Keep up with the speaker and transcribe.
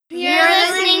You're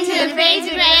listening to the Fade to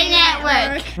Gray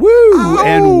Network. Woo! Oh.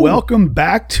 And welcome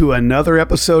back to another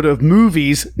episode of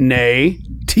Movies, nay,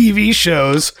 TV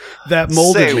shows that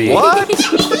molded me. Say what?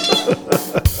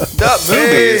 Not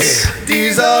movies. Hey,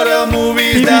 these are the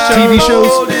movies TV shows.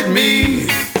 molded me.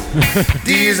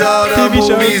 These are the TV shows.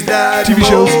 movies that TV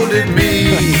shows. molded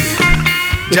me.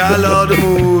 I love the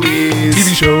movies.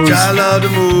 TV shows. I love the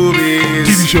movies.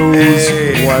 TV shows.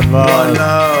 Hey, One love. One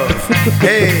love.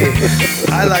 Hey,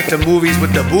 I like the movies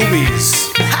with the boobies.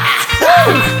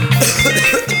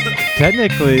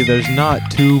 Technically, there's not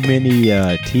too many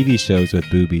TV shows with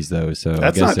boobies, though. So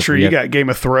That's I guess not if true. we You have- got Game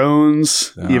of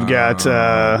Thrones. You've got,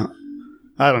 I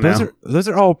don't know. Those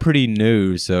are all pretty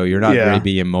new, so you're not Yeah. really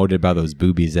being molded by those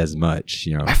boobies as much,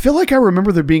 you know. I feel like I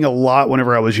remember there being a lot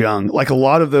whenever I was young, like a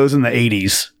lot of those in the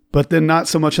 80s, but then not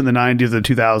so much in the 90s or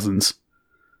 2000s.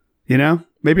 You know?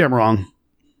 Maybe I'm wrong.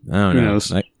 I don't Who know.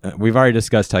 knows? We've already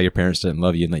discussed how your parents didn't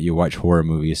love you and that you watch horror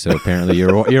movies, so apparently you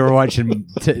were watching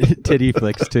titty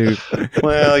flicks too.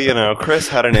 Well, you know, Chris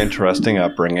had an interesting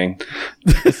upbringing.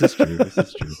 This is true.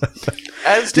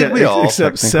 As did we all.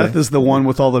 Except Seth technically. is the one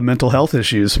with all the mental health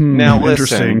issues. Now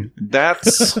Interesting. listen,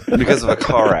 that's because of a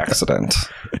car accident.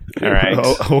 All right.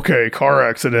 Oh, okay, car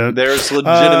accident. There's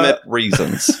legitimate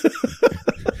reasons.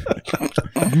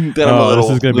 That I'm a little,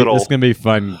 this is gonna be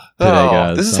fun today,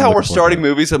 guys. This is I'm how we're looking forward starting to it.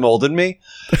 movies that molded me.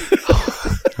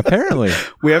 Apparently,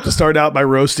 We have to start out by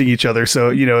roasting each other,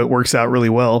 so it works out really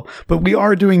well. But we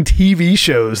are doing TV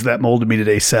shows that molded me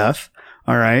today, Seth.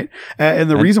 All right, and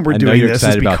the reason we're I know doing you're this is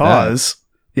excited about that. because,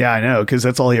 yeah, I know, because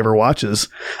that's all he ever watches.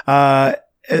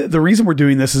 The reason we're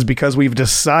doing this is because we've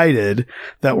decided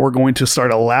that we're going to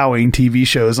start allowing TV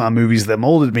shows on Movies That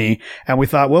Molded Me, and we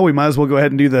thought, well, we might as well go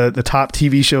ahead and do the top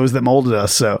TV shows that molded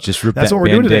us. So just rip that's that what we're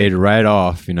doing today. Band-Aid right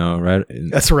off. Right.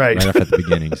 That's right. Right off at the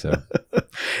beginning. So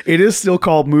It is still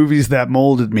called Movies That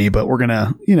Molded Me, but we're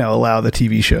gonna, allow the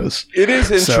TV shows. It is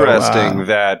So, interesting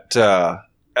that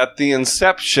at the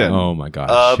inception oh my gosh,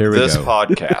 of here we this go.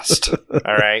 podcast,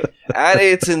 all right, at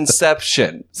its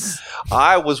inception,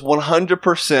 I was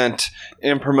 100%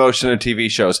 in promotion of TV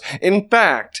shows. In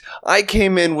fact, I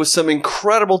came in with some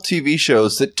incredible TV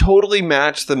shows that totally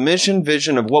matched the mission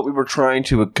vision of what we were trying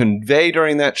to convey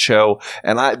during that show,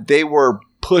 and they were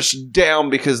pushed down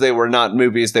because they were not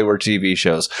movies, they were TV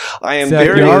shows. I am Seth,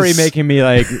 very you're already making me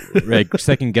like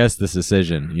second guess this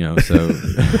decision, So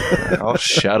Oh,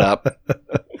 shut up.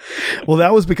 Well,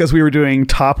 that was because we were doing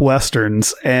top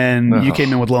westerns, and you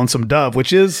came in with Lonesome Dove,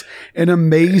 which is an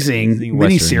amazing Amazing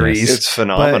western, miniseries. yes. It's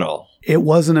phenomenal. It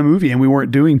wasn't a movie, and we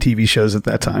weren't doing TV shows at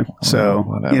that time, so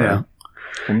whatever.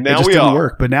 And it now just we didn't are.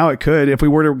 work. But now it could if we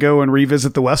were to go and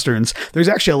revisit the westerns. There's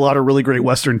actually a lot of really great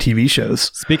western TV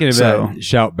shows. speaking of So- that,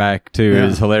 shout back too Yeah.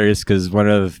 is hilarious because one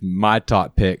of my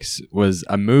top picks was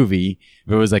a movie.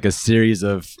 It was like a series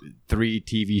of 3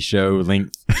 TV show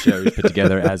length shows put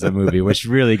together as a movie, which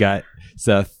really got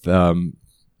Seth,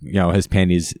 his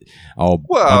panties all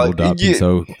Well, bundled up. you- And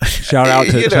so shout out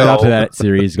to that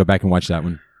series. Go back and watch that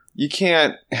one. You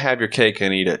can't have your cake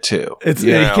and eat it too. You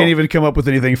can't even come up with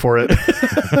anything for it.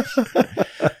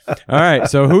 All right,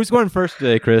 so who's going first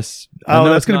today, Chris? I Oh, know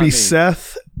that's it's going to not be me.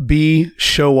 Seth B.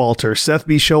 Showalter. Seth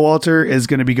B. Showalter is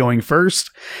going to be going first.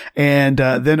 And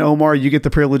then, Omar, you get the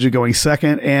privilege of going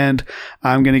second. And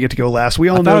I'm going to get to go last. We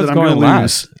all I thought know I that was I'm going to going lose.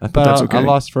 last. I But that's thought okay. I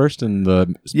lost first in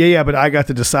the. Yeah, but I got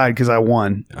to decide because I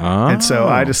won. Oh, And so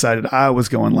I decided I was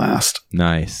going last.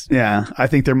 nice. Yeah, I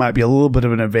think there might be a little bit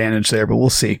of an advantage there, but we'll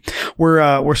see.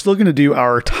 We're still going to do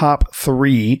our top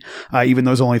 3, even though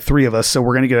there's only 3 of us. So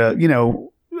we're going to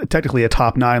get technically a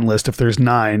top 9 list if there's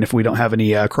 9, if we don't have any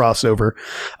crossover.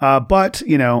 But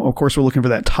of course, we're looking for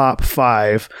that top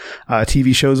 5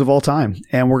 TV shows of all time,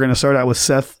 and we're going to start out with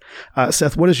Seth.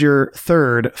 Seth, what is your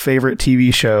 3rd favorite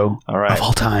TV show All right. of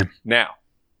all time? Now,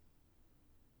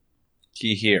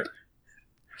 key here.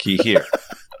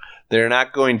 They're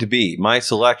not going to be my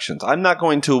selections. I'm not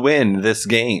going to win this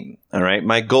game. All right.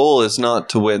 My goal is not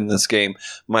to win this game.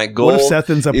 My goal What if Seth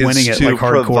ends up is winning it to like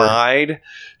hardcore? provide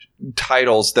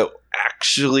titles that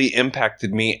actually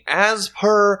impacted me as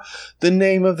per the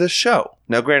name of the show.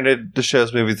 Now, granted, the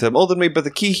show's movies that molded me, but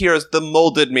the key here is the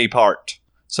molded me part.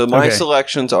 So my Okay.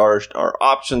 selections are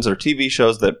options or TV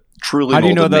shows that truly How do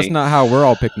you know molded that's me. not how we're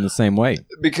all picking the same way?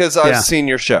 Because I've Yeah. seen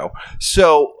your show.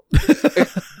 So,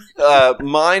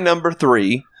 my number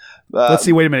 3. Let's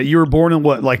see. Wait a minute. You were born in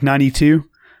what, like 92?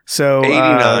 So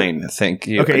 89, thank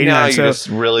you. okay, Now 89, you so- just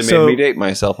really made so- me date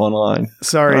myself online.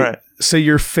 Sorry. All right. So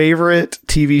your favorite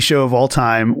TV show of all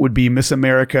time would be Miss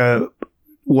America,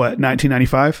 what,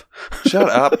 1995? Shut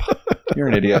up. You're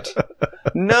an idiot.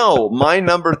 No, my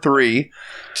number 3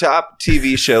 top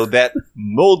TV show that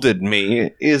molded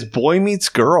me is Boy Meets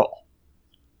Girl.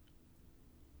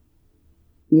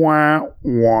 Wow,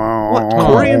 wow. What?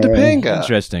 Corey and Topanga.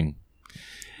 Interesting.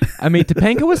 I mean,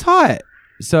 Topanga was hot.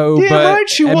 So, Yeah, but right,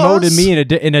 she it molded was. me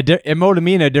it molded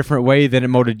me in a different way than it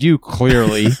molded you,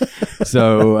 clearly.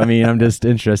 So, I mean, I'm just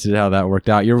interested in how that worked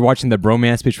out. You're watching the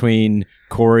bromance between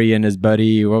Corey and his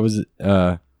buddy. What was it?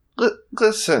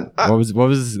 Listen, What was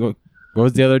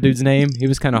the other dude's name? He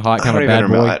was kind of hot, kind of a bad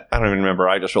boy. I don't even remember.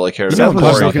 I just really cared Seth about was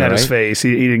just Corey. looking at right? his face.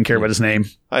 He didn't care about his name.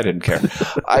 I didn't care.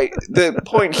 The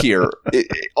point here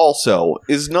also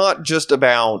is not just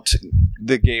about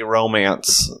the gay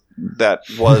romance that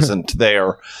wasn't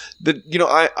there.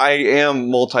 I am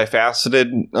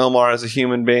multifaceted, Omar, as a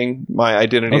human being. My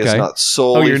identity is Okay. not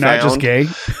solely Oh, you're not just gay?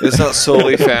 It's not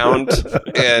solely found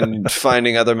in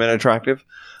finding other men attractive.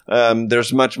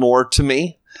 There's much more to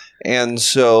me. And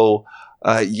so,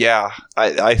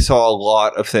 I saw a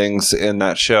lot of things in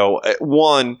that show.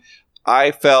 One,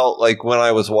 I felt like when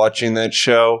I was watching that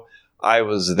show, I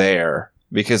was there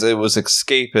because it was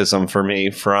escapism for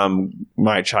me from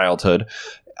my childhood.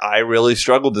 I really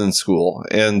struggled in school,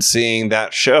 and seeing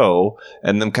that show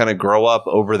and them kind of grow up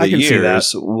over the I can see that.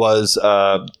 years was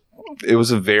it was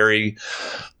a very,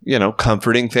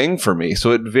 comforting thing for me.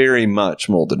 So it very much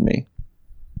molded me.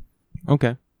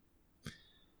 Okay.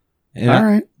 And All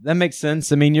right. that makes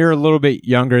sense. I mean, you're a little bit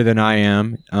younger than I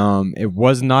am. It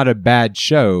was not a bad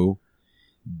show,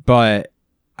 but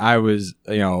I was,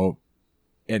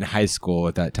 in high school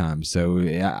at that time. So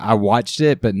I watched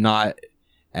it, but I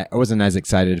wasn't as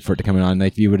excited for it to come on.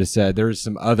 Like you would have said, there's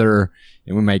some other,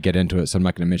 and we might get into it, so I'm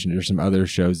not going to mention it. There's some other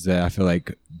shows that I feel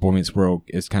like Boy Meets World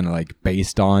is kind of like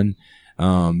based on,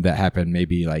 that happened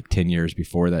maybe like 10 years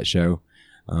before that show,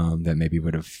 that maybe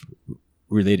would have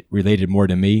related more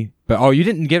to me. But you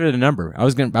didn't give it a number. I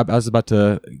was about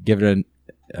to give it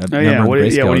a number. What do you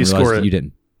and score realized it? You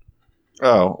didn't.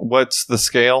 Oh, what's the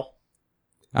scale?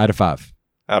 Out of 5.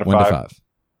 Out of 1 5. to 5.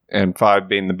 And 5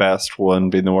 being the best, 1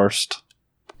 being the worst.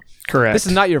 Correct. This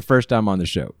is not your first time on the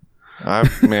show.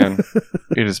 Man,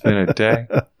 it has been a day.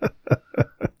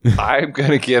 I'm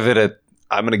gonna give it a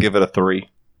 3.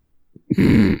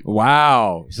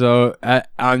 Wow. So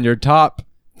on your top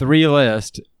 3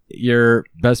 list, your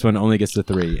best one only gets a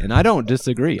 3. And I don't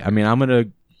disagree. I mean, I'm going to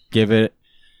give it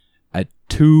a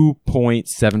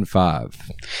 2.75.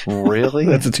 Really?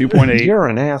 That's a 2.8. You're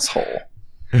an asshole.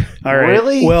 All right.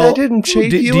 Really? Well, That didn't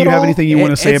shake do you you at have all? anything you want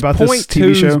to say about this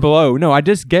TV show? Below. No, I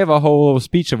just gave a whole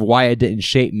speech of why it didn't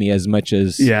shape me as much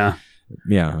as Yeah. I'm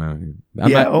Yeah.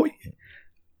 not-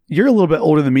 You're a little bit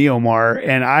older than me, Omar,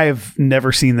 and I've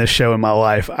never seen this show in my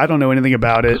life. I don't know anything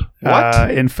about it.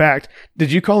 What? In fact, did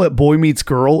you call it Boy Meets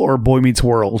Girl or Boy Meets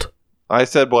World? I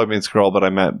said Boy Meets Girl, but I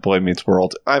meant Boy Meets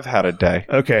World. I've had a day.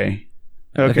 Okay.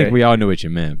 I think we all knew what you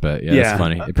meant, but yeah, Yeah. that's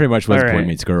funny. It pretty much was All right. Boy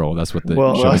Meets Girl. That's what the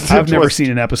Well, show is. I've never was- seen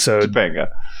an episode. Topanga.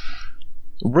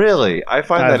 Really? I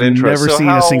find I've that interesting. never seen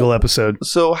a single episode.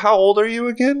 So how old are you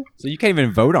again? So you can't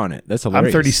even vote on it. That's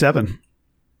hilarious. I'm 37.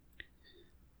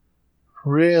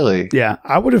 Really? Yeah,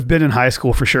 I would have been in high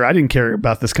school for sure. I didn't care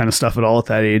about this kind of stuff at all at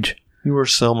that age. You were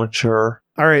so mature.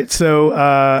 All right, so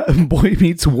Boy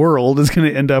Meets World is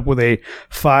going to end up with a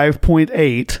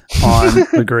 5.8 on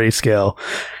the grayscale.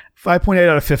 5.8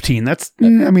 out of 15. That's, I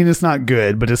mean, it's not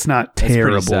good, but it's not That's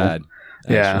terrible. pretty sad.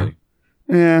 Yeah. actually.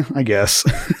 Yeah, I guess.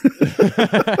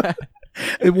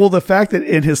 Well, the fact that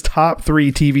in his top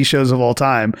 3 TV shows of all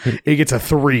time, it gets a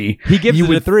 3. He gives You it a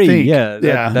would 3. think- Yeah,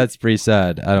 yeah. that's pretty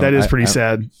sad. That is pretty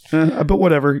sad. But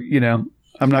whatever,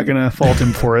 I'm not going to fault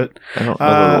him for it. I don't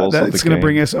know the rules of the That's going to game.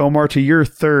 bring us, Omar, to your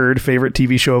third favorite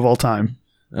TV show of all time.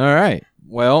 All right.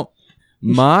 Well,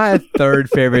 my third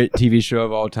favorite TV show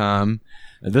of all time.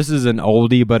 This is an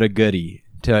oldie but a goodie.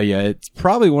 Tell you, it's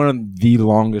probably one of the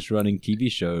longest running TV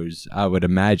shows I would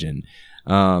imagine.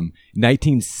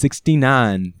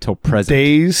 1969 till present.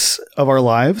 Days of Our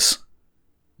Lives.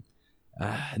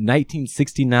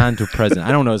 1969 to present.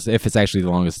 I don't know if it's actually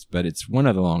the longest, but it's one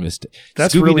of the longest.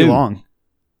 That's really Scooby-Doo. long.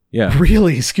 Yeah.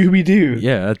 Really, Scooby-Doo.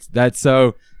 Yeah, that's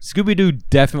so Scooby-Doo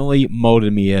definitely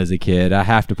molded me as a kid. I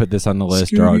have to put this on the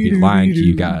list or I'll be lying to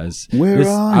you guys. Where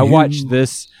are I you? watched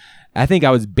this I think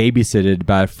I was babysitted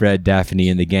by Fred, Daphne,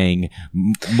 and the gang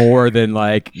more than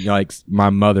like my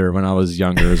mother when I was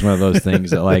younger. It was one of those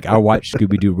things that like I watched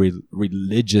Scooby-Doo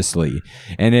religiously,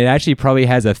 and it actually probably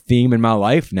has a theme in my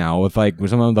life now with like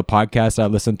some of the podcasts I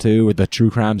listen to with the true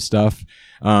crime stuff.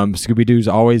 Scooby-Doo's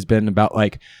always been about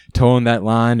like towing that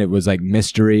line. It was like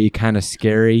mystery, kind of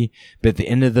scary, but at the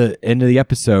end of the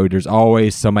episode, there's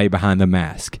always somebody behind the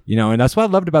mask, you know, and that's what I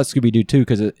loved about Scooby-Doo too,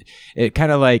 because it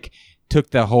kind of like took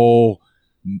the whole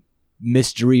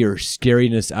mystery or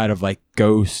scariness out of like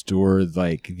ghost or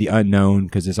like the unknown,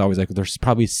 because it's always like there's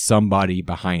probably somebody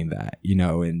behind that, you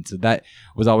know, and so that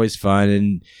was always fun.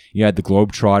 And you had the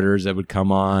Globetrotters that would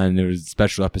come on. There was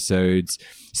special episodes.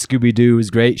 Scooby-Doo was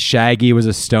great. Shaggy was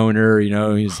a stoner, you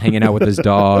know, he was hanging out with his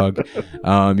dog.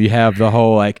 You have the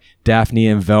whole like Daphne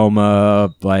and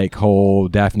Velma, like whole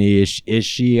Daphne, is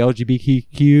she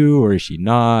LGBTQ or is she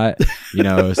not? You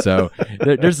know, so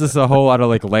there's just a whole lot of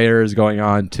like layers going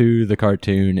on to the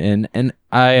cartoon. And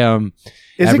I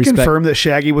Is it confirmed that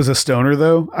Shaggy was a stoner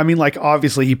though? I mean, like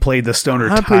obviously he played the stoner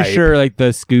type. I'm pretty sure like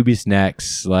the Scooby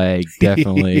Snacks like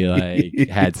definitely like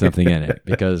had something in it,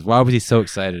 because why was he so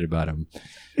excited about him?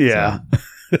 Yeah.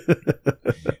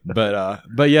 So,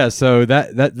 but yeah, so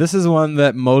that this is one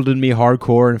that molded me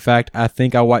hardcore. In fact, I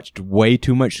think I watched way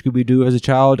too much Scooby-Doo as a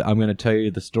child. I'm going to tell you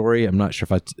the story. I'm not sure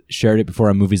if I shared it before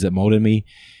on Movies That Molded Me,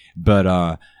 but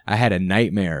I had a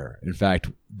nightmare. In fact,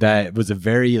 that was a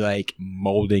very like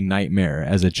molding nightmare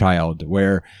as a child,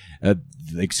 where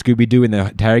like Scooby-Doo and the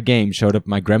entire gang showed up at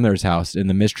my grandmother's house in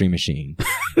the Mystery Machine.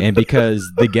 And because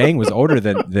the gang was older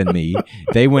than me,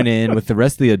 they went in with the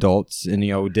rest of the adults and,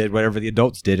 you know, did whatever the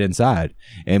adults did inside.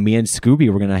 And me and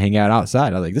Scooby were going to hang out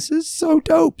outside. I was like, this is so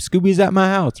dope. Scooby's at my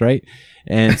house, right?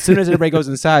 And as soon as everybody goes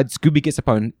inside, Scooby gets up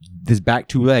on his back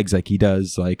two legs like he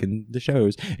does like in the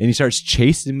shows. And he starts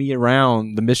chasing me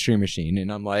around the Mystery Machine.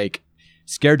 And I'm like,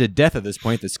 scared to death at this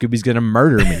point that Scooby's gonna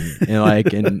murder me, and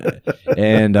like, and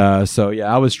so yeah,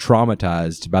 I was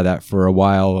traumatized by that for a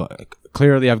while.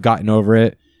 Clearly, I've gotten over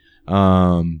it,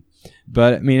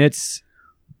 but I mean,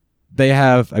 they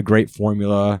have a great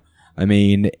formula. I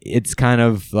mean, it's kind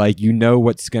of like you know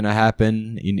what's gonna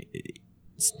happen, you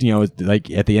know,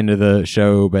 like at the end of the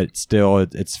show, but still,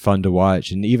 it's fun to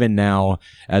watch. And even now,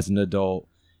 as an adult,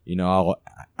 you know,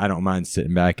 I don't mind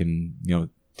sitting back and, you know,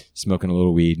 smoking a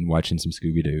little weed and watching some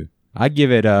Scooby-Doo. I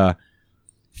give it a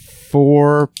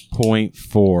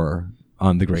 4.4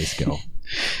 on the grayscale.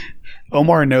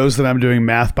 Omar knows that I'm doing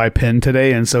math by pen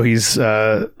today, and so he's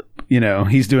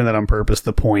he's doing that on purpose,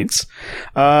 the points.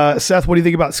 Seth, what do you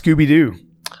think about Scooby-Doo?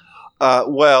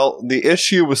 Well, the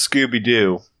issue with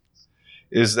Scooby-Doo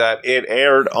is that it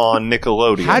aired on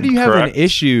Nickelodeon. How do you have an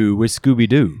issue with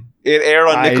Scooby-Doo? It aired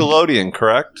on Nickelodeon,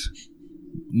 correct?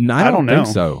 No, I don't think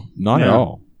so. Not at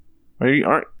all.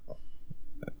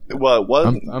 Well, it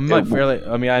wasn't. I'm not fairly.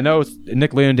 I mean, I know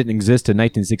Nickelodeon didn't exist in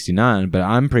 1969, but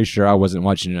I'm pretty sure I wasn't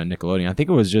watching it on Nickelodeon. I think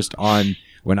it was just on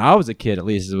when I was a kid. At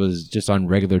least it was just on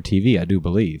regular TV. I do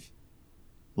believe.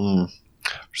 For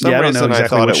some reason, I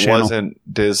thought it wasn't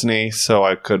Disney, so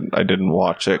I didn't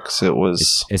watch it because it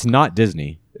was. It's not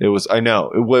Disney. It was. I know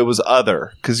it was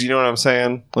other, because you know what I'm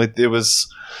saying. Like it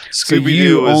was. Scooby-Doo. So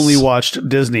you only watched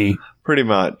Disney, pretty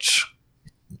much.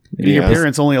 Your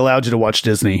parents only allowed you to watch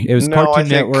Disney. It was Cartoon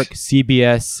Network,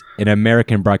 CBS, and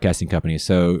American Broadcasting Company.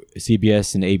 So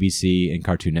CBS and ABC and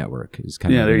Cartoon Network is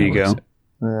kind of there you go.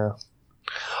 Yeah,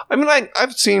 I mean,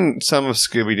 I've seen some of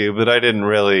Scooby-Doo, but I didn't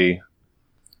really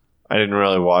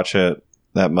watch it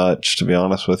that much, to be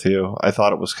honest with you. I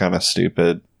thought it was kind of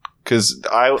stupid because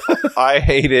I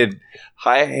hated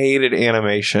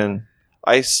animation.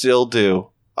 I still do.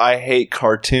 I hate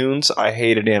cartoons. I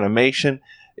hated animation.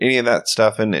 Any of that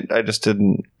stuff, and I just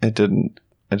didn't. It didn't.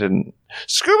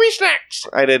 Scooby Snacks.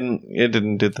 It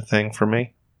didn't do the thing for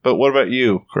me. But what about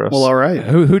you, Chris? Well, all right.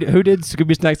 Who did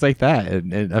Scooby Snacks like that?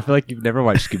 And I feel like you've never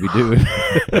watched Scooby Doo.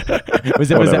 was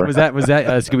that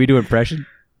a Scooby Doo impression?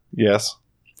 Yes.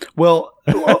 Well,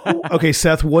 okay,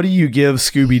 Seth. What do you give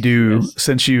Scooby Doo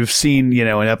since you've seen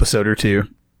an episode or two?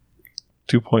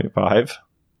 2.5.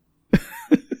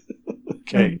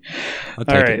 Okay. All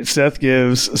right. Seth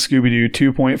gives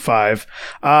Scooby-Doo 2.5.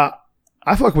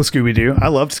 I fuck with Scooby-Doo. I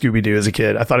loved Scooby-Doo as a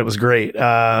kid. I thought it was great.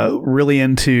 Really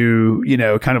into,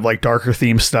 kind of like darker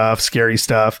theme stuff, scary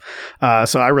stuff.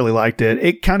 So I really liked it.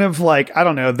 It kind of like, I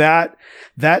don't know, that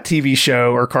TV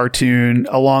show or cartoon,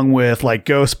 along with like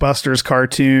Ghostbusters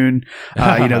cartoon,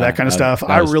 that kind of stuff.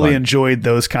 I really enjoyed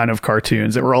those kind of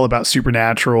cartoons that were all about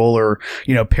supernatural or,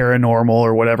 paranormal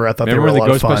or whatever. I thought they were a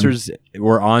lot of fun. Ghostbusters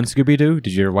were on Scooby-Doo?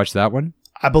 Did you ever watch that one?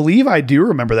 I believe I do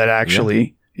remember that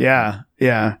actually. Yeah.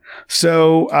 Yeah.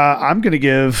 So I'm going to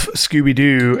give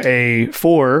Scooby-Doo a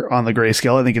 4 on the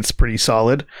grayscale. I think it's pretty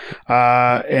solid.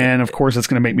 And of course, it's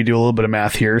going to make me do a little bit of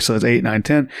math here. So it's 8, 9,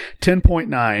 10.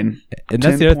 10.9. And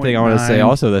that's the other thing I want to say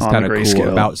also that's kind of cool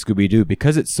grayscale. about Scooby-Doo.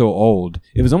 Because it's so old,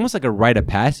 it was almost like a rite of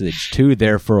passage, too,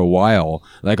 there for a while.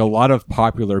 Like a lot of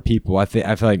popular people, I feel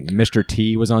like Mr.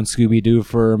 T was on Scooby-Doo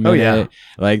for a minute. Oh, yeah.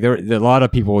 Like there a lot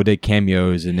of people did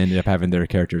cameos and ended up having their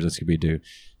characters on Scooby-Doo.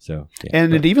 So, yeah,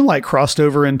 it even like crossed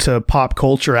over into pop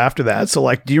culture after that. So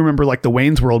like, do you remember like the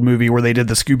Wayne's World movie where they did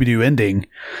the Scooby-Doo ending,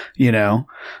 you know?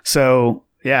 So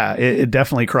yeah, it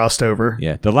definitely crossed over.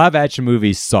 Yeah. The live action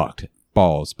movies sucked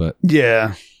balls, but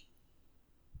Yeah.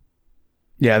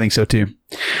 Yeah, I think so too.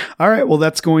 All right. Well,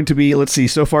 that's going to be, let's see.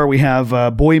 So far we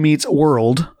have Boy Meets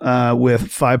World with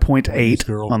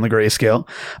 5.8 on the grayscale.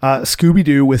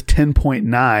 Scooby-Doo with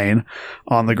 10.9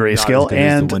 on the grayscale. not as good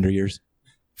as And the Wonder Years.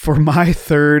 for my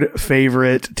third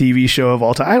favorite TV show of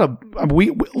all time,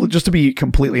 we just to be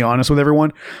completely honest with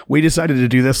everyone, we decided to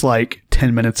do this like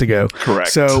 10 minutes ago.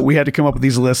 Correct. So we had to come up with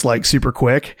these lists like super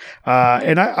quick.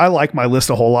 And I like my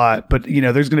list a whole lot, but you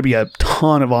know, there's going to be a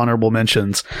ton of honorable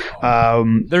mentions. There's but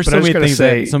so I just many gotta things,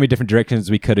 say- so many different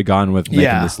directions we could have gone with making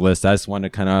Yeah. this list. I just want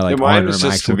to kind of like Yeah, mine honor was my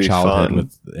just to actual be childhood fun.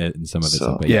 with it and some of it.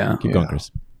 So, But yeah. keep going,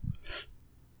 Chris.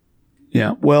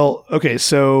 Yeah. Well, okay.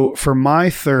 So for my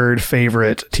third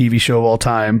favorite TV show of all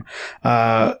time,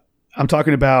 I'm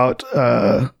talking about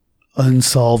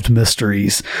Unsolved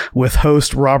Mysteries with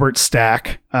host Robert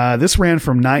Stack. This ran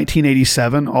from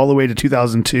 1987 all the way to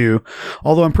 2002,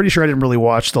 although I'm pretty sure I didn't really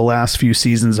watch the last few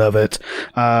seasons of it.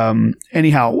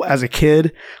 Anyhow, as a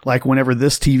kid, like whenever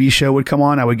this TV show would come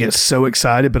on, I would get so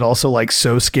excited, but also like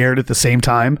so scared at the same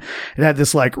time. It had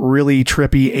this like really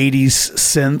trippy 80s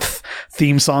synth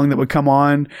theme song that would come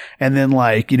on. And then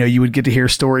like, you know, you would get to hear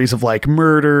stories of like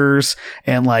murders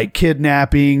and like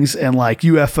kidnappings and like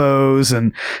UFOs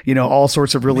and, you know, all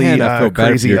sorts of really Man, I feel bad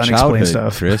for crazy your unexplained childhood,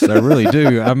 stuff. Chris. I really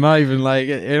do. I'm not even like,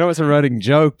 you know, it's a running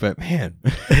joke, but man.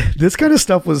 This kind of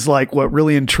stuff was like what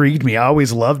really intrigued me. I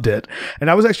always loved it. And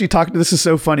I was actually talking, this is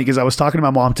so funny because I was talking to my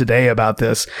mom today about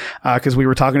this because we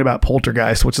were talking about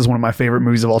Poltergeist, which is one of my favorite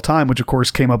movies of all time, which of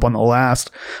course came up on the last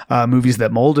movies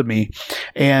that molded me.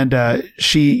 And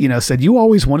she, you know, said, you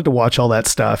always wanted to watch all that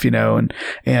stuff, you know,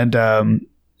 and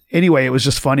anyway, it was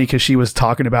just funny because she was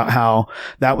talking about how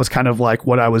that was kind of like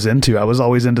what I was into. I was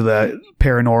always into the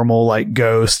paranormal, like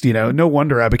ghost, you know, no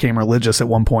wonder I became religious at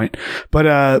one point.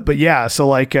 But yeah, so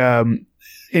like,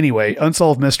 anyway,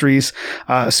 Unsolved Mysteries,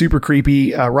 super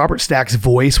creepy. Robert Stack's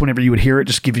voice, whenever you would hear it,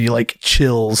 just give you like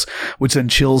chills, which then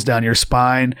chills down your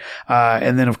spine.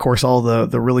 And then of course, all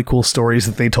the really cool stories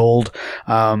that they told,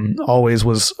 always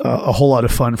was a whole lot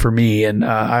of fun for me. And,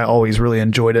 I always really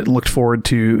enjoyed it and looked forward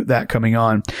to that coming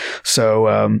on.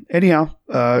 So, anyhow,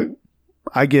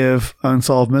 I give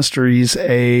Unsolved Mysteries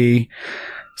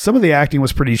some of the acting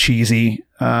was pretty cheesy,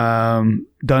 done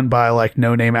by like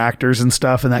no-name actors and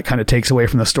stuff, and that kind of takes away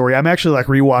from the story. I'm actually like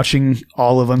rewatching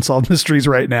all of Unsolved Mysteries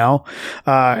right now,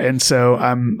 and so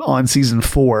I'm on season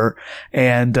 4,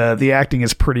 and the acting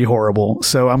is pretty horrible.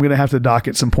 So I'm gonna have to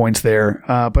docket some points there.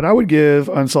 But I would give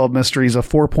Unsolved Mysteries a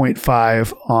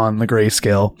 4.5 on the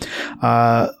grayscale.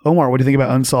 Omar, what do you think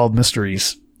about Unsolved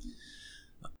Mysteries?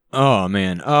 Oh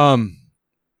man.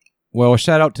 Well,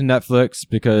 shout out to Netflix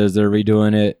because they're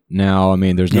redoing it now. I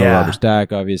mean, there's no Robert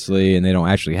Stack, obviously, and they don't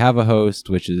actually have a host,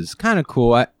 which is kind of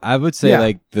cool. I would say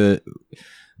like the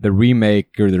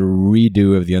remake or the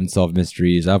redo of the Unsolved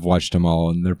Mysteries, I've watched them all,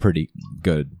 and they're pretty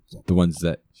good. The ones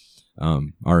that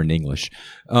are in English.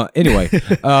 Anyway.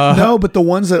 No, but the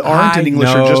ones that aren't in English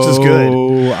are just as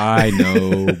good. I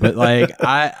know. But like,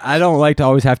 I don't like to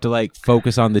always have to like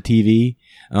focus on the TV.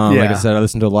 Like I said, I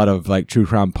listen to a lot of like true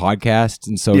crime podcasts,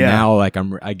 and so now like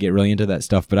I get really into that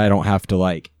stuff, but I don't have to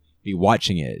like be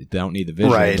watching it. I don't need the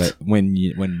visual. Right. But when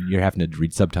you're having to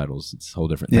read subtitles, it's a whole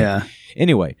different thing. Yeah.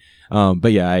 Anyway,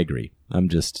 but yeah, I agree. I'm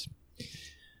just,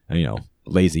 you know,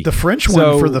 lazy. The French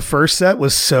one for the first set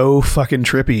was so fucking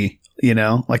trippy, you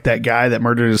know, like that guy that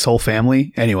murdered his whole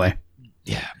family. Anyway.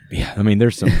 Yeah. I mean,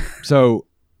 there's some. So,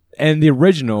 and the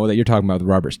original that you're talking about with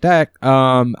Robert Stack,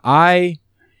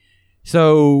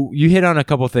 So you hit on a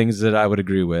couple things that I would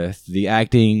agree with. The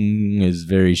acting is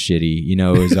very shitty. You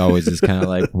know, is always this kind of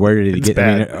like, where did they get?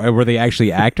 I mean, were they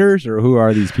actually actors, or who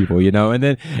are these people? You know, and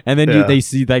then they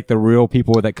see like the real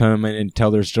people that come in and tell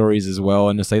their stories as well,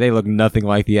 and it's like they look nothing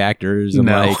like the actors. And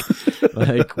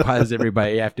like why does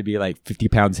everybody have to be like 50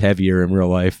 pounds heavier in real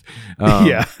life?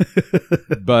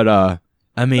 But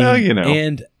I mean, you know,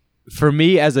 and for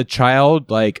me as a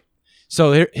child, like,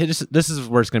 so this is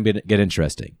where it's going to get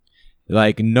interesting.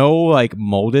 like no like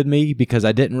molded me because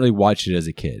I didn't really watch it as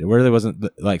a kid. It really wasn't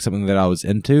like something that I was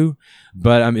into,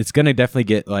 but it's gonna definitely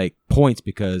get like points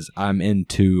because I'm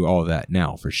into all of that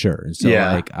now for sure. And so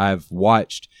like I've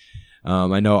watched,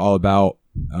 I know all about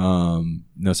some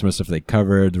of the stuff they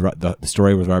covered, the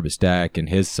story with Robert Stack and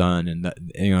his son, and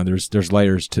there's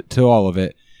layers to all of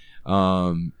it.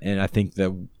 And I think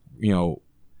that no,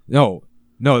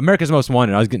 America's Most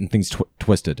Wanted. I was getting things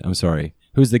twisted. I'm sorry.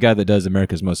 Who's the guy that does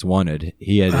America's Most Wanted?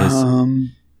 He had his. I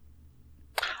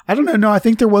don't know. No, I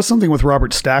think there was something with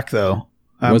Robert Stack though.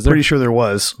 I'm pretty sure there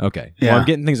was. Okay. Yeah. Well, I'm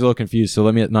getting things a little confused, so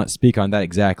let me not speak on that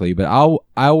exactly. But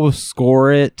I will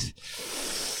score it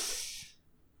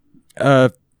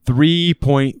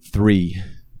 3.3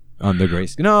 on the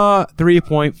grayscale. No,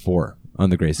 3.4 on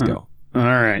the grayscale. All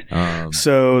right.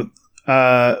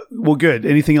 Well, good.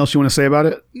 Anything else you want to say about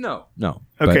it? No.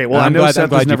 Okay. Well, I know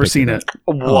Seth has never seen it.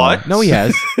 What? No, he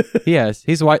has. He has.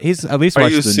 He's at least Are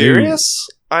watched you the serious?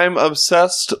 I'm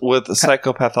obsessed with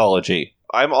psychopathology.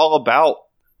 I'm all about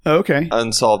Okay.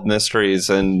 unsolved mysteries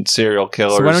and serial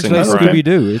killers. So why don't you like and crime.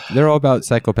 Scooby-Doo? They're all about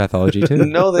psychopathology too.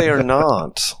 No, they are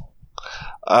not.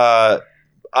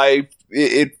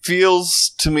 It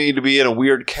feels to me to be in a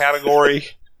weird category.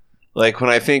 Like when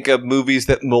I think of movies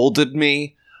that molded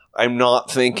me, I'm not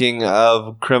thinking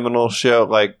of criminal show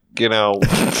like,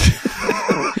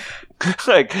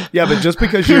 like Yeah, but just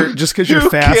because you're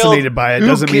fascinated by it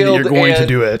doesn't mean that you're going to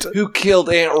do it. Who killed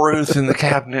Aunt Ruth in the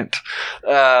cabinet?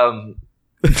 I'm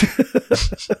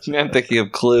thinking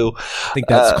of Clue. I think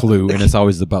that's Clue, and it's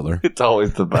always the butler. It's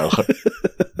always the butler.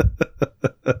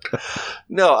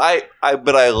 No,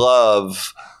 but I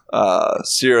love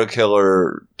serial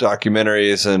killer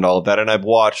documentaries and all of that, and I've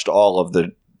watched all of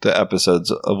the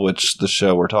episodes of which the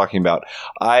show we're talking about.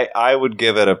 I would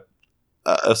give it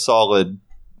a solid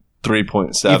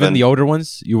 3.7. Even the older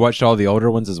ones? You watched all the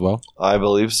older ones as well? I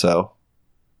believe so.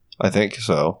 I think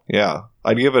so. Yeah,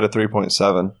 I'd give it a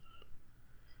 3.7.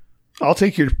 I'll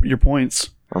take your points.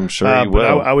 I'm sure you but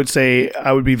will. I would say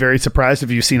I would be very surprised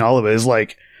if you've seen all of it. It's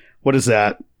like, what is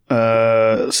that?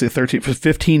 Say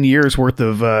 15 years worth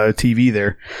of TV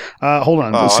there. Hold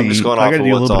on. Let's see. I'm just going I off got to of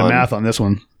do a what's little bit of on- math on this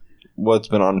one. What's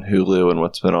been on Hulu and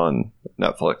what's been on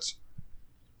Netflix?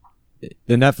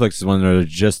 The Netflix one are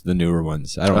just the newer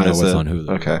ones. I don't know what's on Hulu.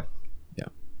 Okay.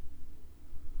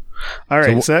 All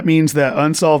right. So that means that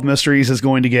Unsolved Mysteries is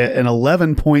going to get an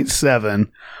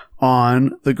 11.7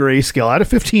 on the grayscale. Out of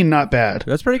 15, not bad.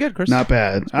 That's pretty good, Chris. Not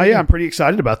bad. Yeah, I'm pretty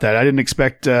excited about that. I didn't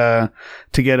expect to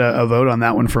get a vote on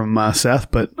that one from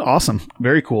Seth, but awesome.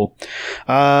 Very cool.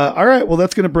 All right. Well,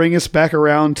 that's going to bring us back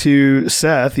around to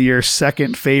Seth, your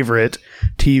second favorite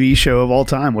TV show of all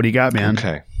time. What do you got, man?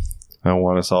 Okay. I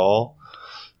want us all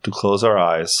to close our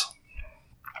eyes.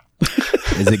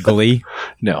 Is it Glee?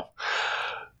 No.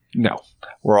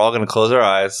 We're all going to close our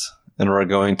eyes and we're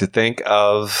going to think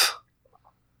of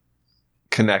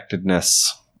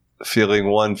connectedness,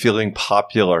 feeling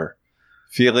popular,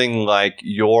 feeling like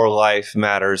your life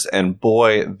matters, and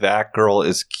boy, that girl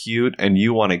is cute and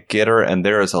you want to get her, and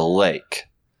there is a lake.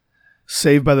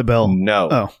 Saved by the Bell. No.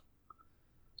 Oh.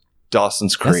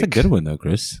 Dawson's Creek. That's a good one, though,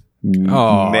 Chris.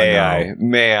 Oh, may no. I?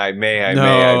 No.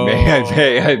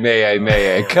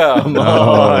 Come No,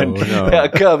 on. no. Yeah,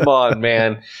 come on,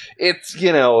 man. It's,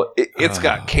 it's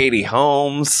got Katie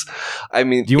Holmes. I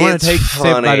mean, Do you want it's to take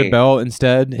funny. Saved by the Bell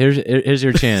instead? Here's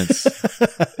your chance.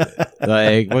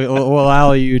 Like we'll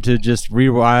allow you to just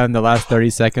rewind the last 30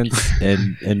 seconds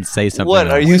and say something. What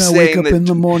else. are you When I wake saying? up in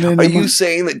the morning, Are you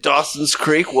saying that Dawson's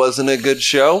Creek wasn't a good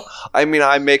show? I mean,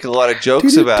 I make a lot of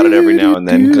jokes about it every now and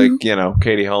then. Like,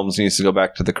 Katie Holmes needs to go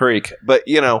back to the creek. But,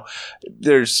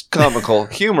 there's comical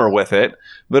humor with it.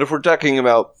 But if we're talking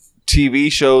about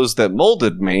TV shows that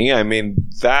molded me, I mean,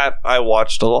 that I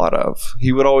watched a lot of.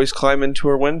 He would always climb into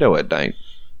her window at night.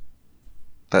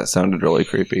 That sounded really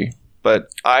creepy.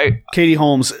 But Katie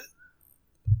Holmes.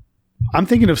 I'm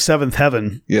thinking of Seventh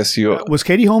Heaven. Yes, you... Was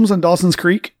Katie Holmes on Dawson's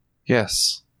Creek?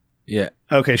 Yes. Yeah.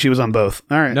 Okay, she was on both.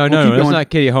 All right. No, we'll keep that's going.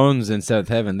 not Katie Holmes in Seventh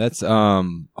Heaven. That's oh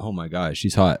my gosh,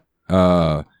 she's hot.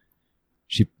 I'll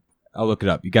look it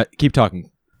up. You keep talking.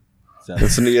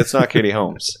 Seth. It's not Katie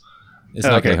Holmes. It's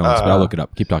not Katie Holmes, but I'll look it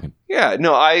up. Keep talking. Yeah,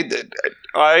 no, I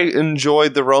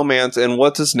enjoyed the romance, and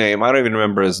what's his name? I don't even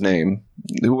remember his name.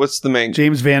 What's the main...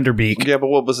 James Vanderbeek. Yeah, but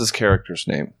what was his character's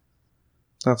name?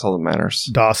 That's all that matters.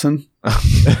 Dawson.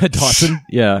 Dawson?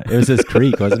 Yeah, it was his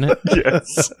creek, wasn't it?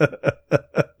 Yes.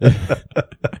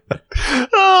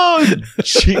 Oh,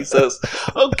 Jesus.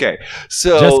 Okay,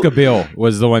 so... Jessica Biel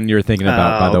was the one you were thinking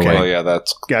about, by the okay. Oh, way. yeah,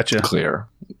 that's Gotcha. clear.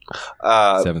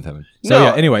 Seventh Heaven. So no,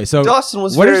 yeah. Anyway, so Dawson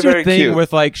was what very, is your very thing cute.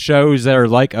 with like shows that are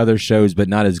like other shows but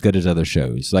not as good as other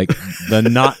shows, like the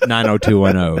not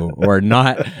 90210 or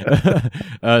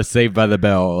not Saved by the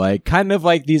Bell, like kind of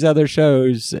like these other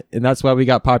shows, and that's why we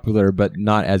got popular, but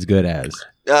not as good as.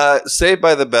 Saved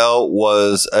by the Bell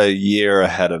was a year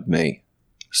ahead of me,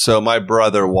 so my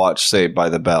brother watched Saved by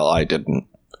the Bell. I didn't.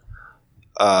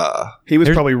 He was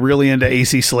probably really into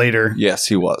AC Slater. Yes,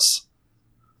 he was.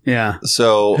 Yeah.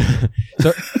 So,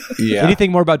 So, yeah.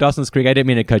 anything more about Dawson's Creek? I didn't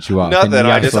mean to cut you off. Nothing. And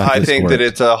you I guys will have to think score that it.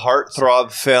 it's a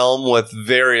heartthrob film with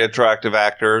very attractive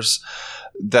actors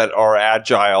that are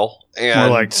agile. And More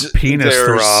like penis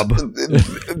throb.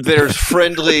 There's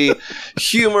friendly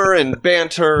humor and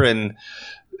banter and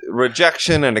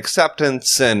rejection and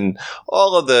acceptance and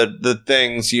all of the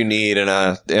things you need in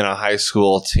a high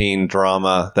school teen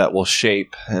drama that will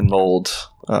shape and mold.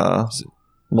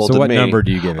 So what me. number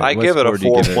do you give it? I What give it a score do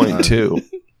you give it? 4.2.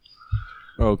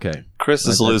 Okay. Chris is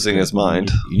That's losing good. his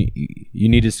mind. You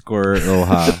need to score a little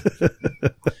high.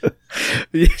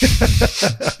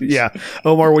 Yeah.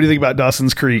 Omar, what do you think about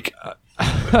Dawson's Creek?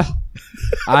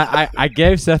 I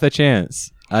gave Seth a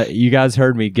chance. You guys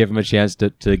heard me give him a chance to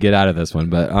get out of this one,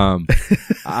 but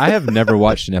I have never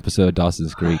watched an episode of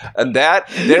Dawson's Creek. And that,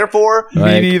 therefore, Me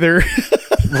Like, neither.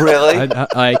 really?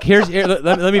 like here,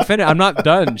 let me finish. I'm not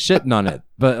done shitting on it,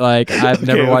 but like I've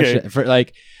never watched okay. it. For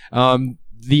like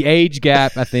the age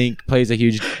gap, I think plays a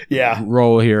huge Yeah.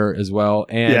 role here as well.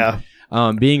 And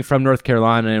Yeah. being from North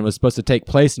Carolina and was supposed to take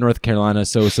place in North Carolina,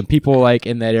 so some people like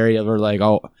in that area were like,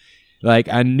 oh, like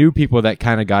I knew people that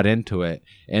kind of got into it,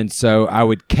 and so I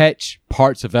would catch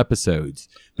parts of episodes,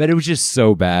 but it was just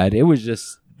so bad. It was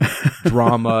just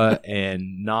drama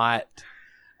and not.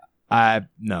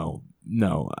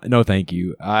 No, thank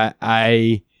you.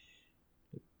 I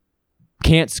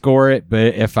can't score it,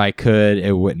 but if I could,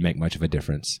 it wouldn't make much of a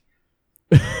difference.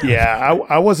 Yeah.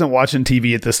 I wasn't watching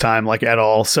TV at this time, like at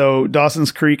all. So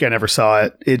Dawson's Creek, I never saw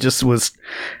it. It just was.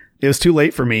 It was too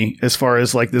late for me as far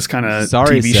as like this kind of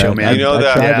Sorry, TV Seth. show, man. You know I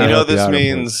that. tried to You know help you this out,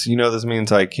 means. You know this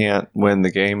means I can't win the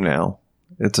game now.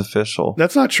 It's official.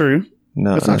 That's not true.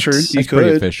 No, That's not true. it's- You It's pretty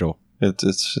could. official. It's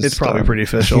just, It's probably pretty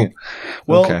official.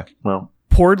 Well, okay. Well,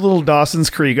 poor little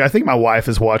Dawson's Creek. I think my wife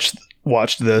has watched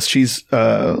this. She's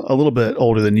a little bit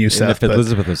older than you, And Seth. if but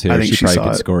Elizabeth was I here, think she she probably saw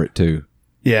could it. score it too.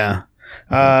 Yeah.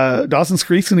 Dawson's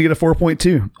Creek's going to get a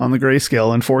 4.2 on the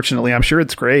grayscale. Unfortunately, I'm sure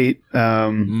it's great. yeah,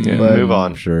 but- move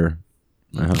on. Sure.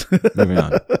 Moving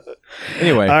on.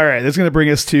 Anyway, All right, that's going to bring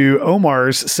us to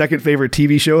Omar's second favorite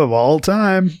TV show of all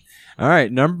time. all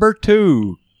right, number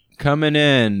 2 coming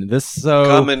in. This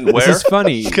Coming this where? is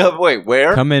funny. Wait,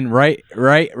 where? Coming right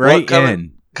What,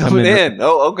 in. Coming in.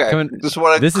 Oh, okay. coming- Just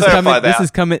want to This is clarify coming.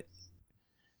 that.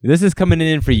 This is coming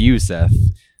in for you, Seth.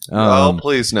 Oh,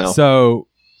 please no. So,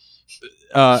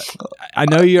 I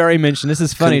know you already mentioned this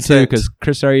is funny too Consent. because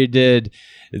Chris already did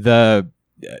the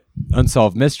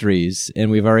Unsolved Mysteries,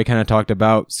 and we've already kind of talked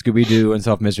about Scooby-Doo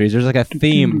Unsolved Mysteries. There's like a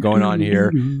theme going on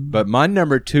here, but my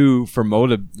number 2 for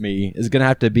molded me is gonna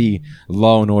have to be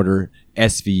Law and Order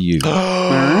SVU.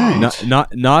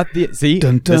 Not the see.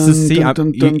 Dun, This is dun, see. dun,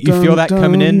 I'm- dun, you feel that dun,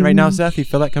 coming in right now, dun. Seth? You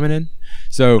feel that coming in?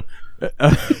 So.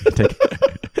 Take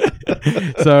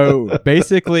it. So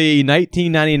basically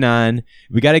 1999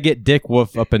 we got to get Dick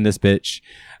Wolf up in this bitch.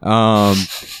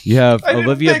 You have I didn't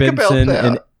Olivia think about Benson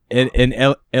that.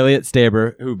 and Elliot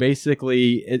Staber, who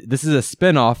basically this is a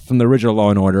spin-off from the original Law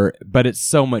and Order, but it's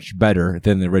so much better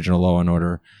than the original Law and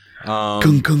Order.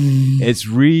 Gung, gung. It's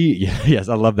yes,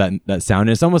 I love that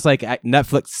sound. It's almost like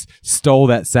Netflix stole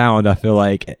that sound, I feel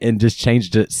like, and just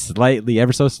changed it slightly,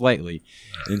 ever so slightly.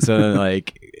 And so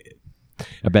like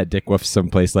I bet Dick Wolf's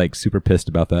someplace like super pissed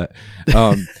about that.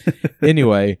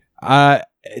 Anyway,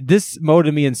 this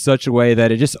molded me in such a way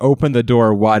that it just opened the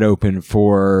door wide open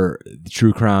for the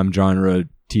true crime genre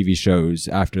TV shows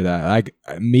after that. Like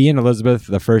me and Elizabeth,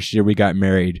 the first year we got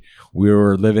married, we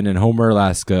were living in Homer,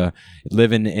 Alaska,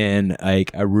 living in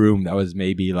like a room that was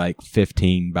maybe like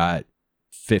 15 by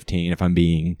 15, if I'm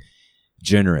being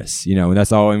generous, and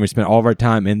that's all. And we spent all of our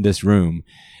time in this room,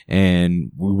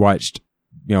 and we watched,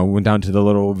 went down to the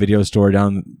little video store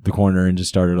down the corner and just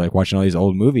started like watching all these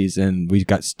old movies, and we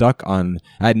got stuck on.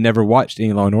 I had never watched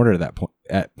any Law and Order at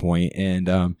that point,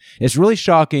 and it's really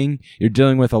shocking. You're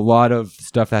dealing with a lot of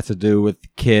stuff that has to do with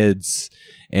kids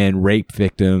and rape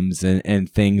victims and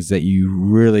things that you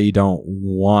really don't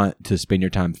want to spend your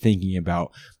time thinking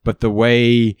about. But the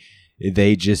way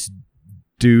they just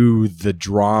do the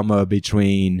drama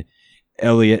between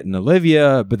Elliot and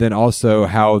Olivia, but then also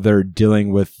how they're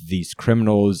dealing with these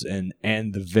criminals and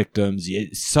the victims,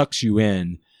 it sucks you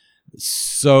in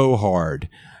so hard.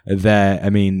 that, I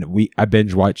mean, I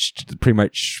binge watched pretty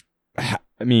much, I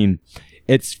mean,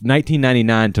 it's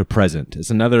 1999 to present. It's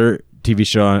another TV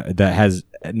show that has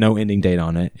no ending date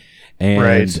on it.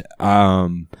 And,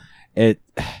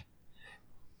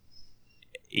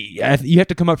 you have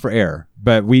to come up for air,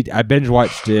 but I binge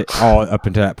watched it all up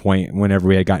until that point. Whenever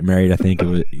we had gotten married, I think it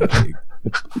was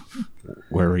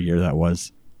whatever year that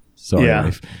was. Sorry,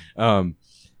 wife.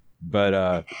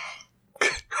 But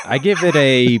I give it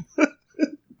a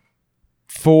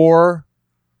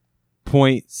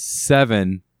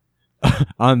 4.7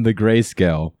 on the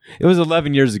grayscale. It was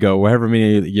 11 years ago, however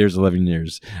many years, 11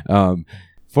 years.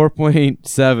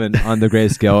 4.7 on the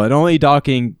grayscale, and only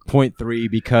docking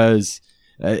 0.3 because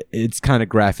it's kind of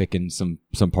graphic in some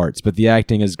parts, but the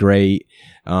acting is great.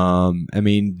 I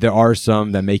mean, there are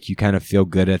some that make you kind of feel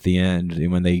good at the end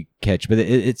when they catch, but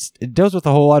it deals with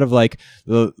a whole lot of like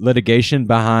the litigation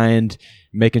behind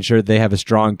making sure they have a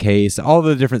strong case, all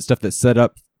the different stuff that's set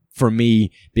up for me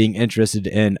being interested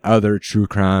in other true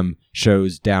crime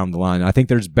shows down the line. I think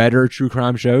there's better true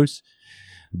crime shows,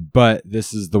 but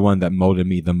this is the one that molded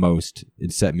me the most.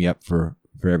 It set me up for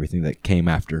everything that came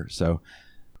after. So.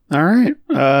 All right.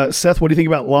 Seth, what do you think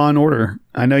about Law & Order?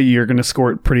 I know you're going to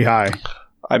score it pretty high.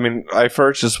 I mean, I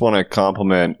first just want to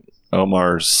compliment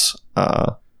Omar's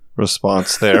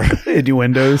response there.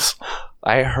 Innuendos.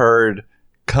 I heard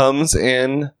comes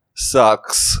in,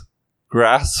 sucks,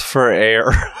 grasps for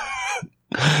air.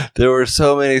 There were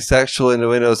so many sexual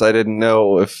innuendos I didn't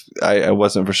know if I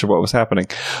wasn't for sure what was happening.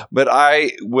 But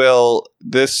I will,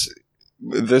 this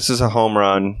is a home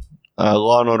run.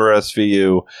 Law & Order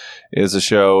SVU is a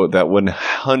show that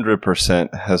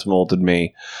 100% has molded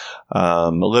me.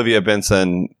 Olivia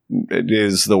Benson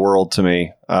is the world to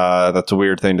me. That's a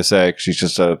weird thing to say because she's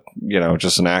just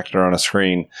just an actor on a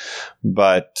screen.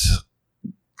 But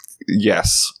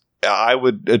yes, I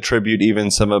would attribute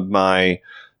even some of my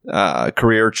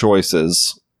career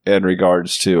choices in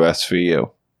regards to SVU.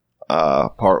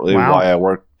 Partly why I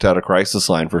worked at a crisis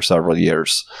line for several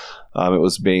years. It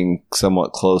was being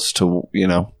somewhat close to,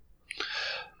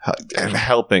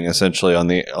 helping essentially on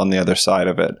the other side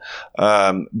of it.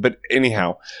 But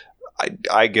anyhow,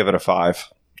 I give it a 5.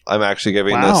 I'm actually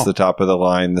giving this the top of the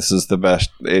line. This is the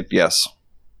best. Yes,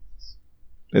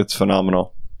 it's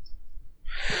phenomenal.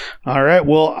 All right.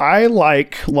 Well, I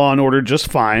like Law & Order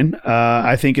just fine.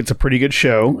 I think it's a pretty good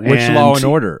show. Which Law &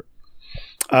 Order?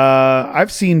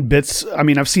 I've seen bits. I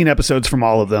mean, I've seen episodes from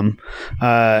all of them.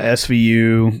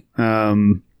 SVU,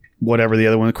 whatever the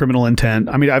other one, Criminal Intent.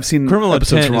 I mean, I've seen Criminal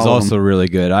episodes Intent from is all of also them. really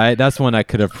good. That's one I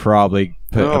could have probably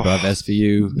put above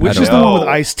SVU. Which is the one with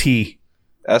Ice-T?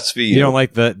 SVU. You don't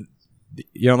like the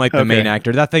main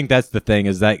actor. I think that's the thing,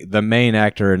 is that the main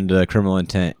actor in the Criminal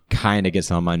Intent kind of gets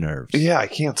on my nerves. Yeah, I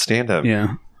can't stand him.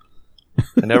 Yeah.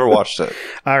 I never watched it.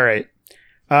 All right.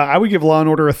 I would give Law &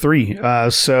 Order a 3.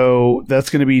 So that's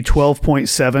going to be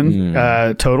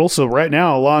 12.7 total. So right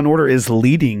now, Law & Order is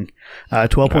leading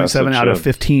 12.7 out of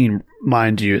 15,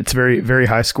 mind you. It's very, very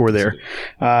high score there.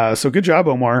 So good job,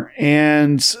 Omar.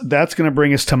 And that's going to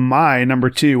bring us to my number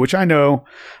 2, which I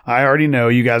already know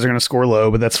you guys are going to score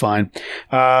low, but that's fine.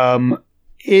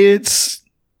 It's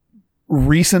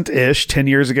recent-ish. 10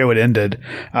 years ago it ended.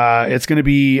 It's going to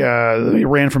be it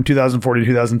ran from 2004 to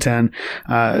 2010.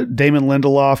 Damon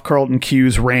Lindelof, Carlton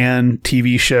Cuse ran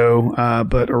TV show,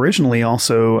 but originally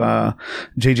also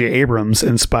J.J. Abrams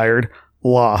inspired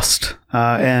Lost.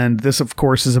 And this, of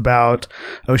course, is about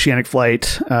Oceanic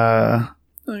Flight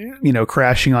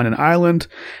crashing on an island,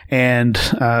 and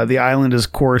the island is,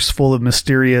 of course, full of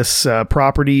mysterious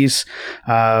properties.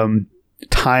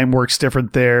 Time works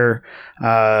different there.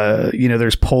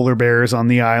 There's polar bears on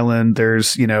the island.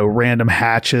 There's, random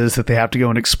hatches that they have to go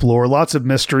and explore. Lots of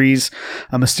mysteries,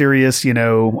 a mysterious,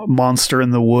 monster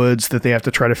in the woods that they have to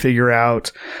try to figure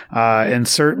out. And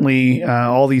certainly,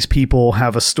 all these people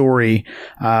have a story,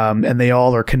 and they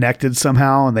all are connected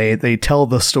somehow. And they tell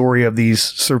the story of these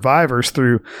survivors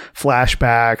through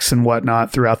flashbacks and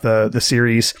whatnot throughout the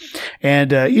series.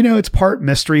 And, it's part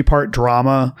mystery, part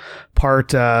drama,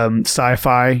 part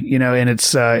sci-fi, and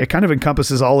it kind of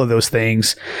encompasses all of those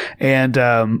things. And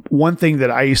one thing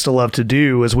that I used to love to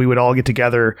do is we would all get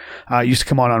together. Used to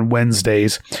come on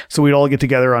Wednesdays, so we'd all get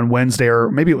together on Wednesday,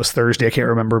 or maybe it was Thursday, I can't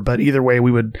remember. But either way,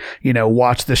 we would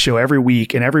watch the show every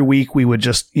week, and every week we would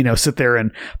just sit there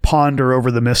and ponder over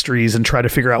the mysteries and try to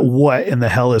figure out what in the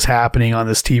hell is happening on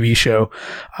this TV show.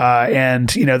 And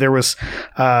there was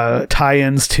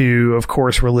tie-ins to, of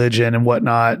course, religion and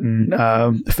whatnot,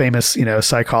 and famous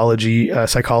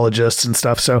psychologists and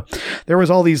stuff. So there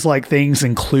was all these like things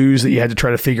and clues that you had to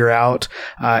try to figure out.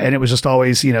 And it was just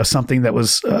always, something that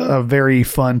was a very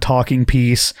fun talking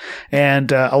piece.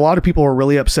 And a lot of people were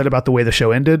really upset about the way the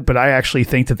show ended, but I actually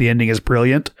think that the ending is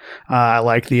brilliant. I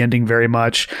like the ending very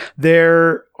much.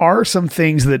 There are some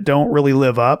things that don't really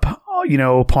live up,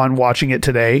 upon watching it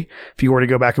today. If you were to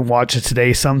go back and watch it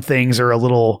today, some things are a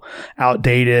little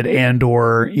outdated and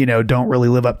or, don't really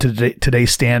live up to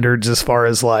today's standards as far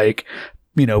as like,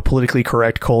 politically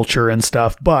correct culture and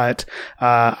stuff. But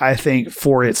I think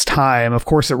for its time, of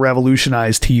course, it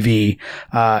revolutionized TV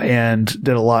and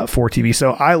did a lot for TV.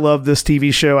 So I love this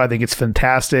TV show. I think it's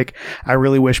fantastic. I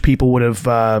really wish people would have,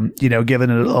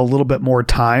 given it a little bit more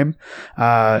time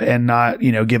and not,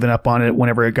 given up on it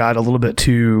whenever it got a little bit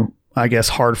too, I guess,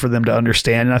 hard for them to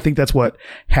understand. And I think that's what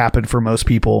happened for most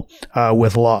people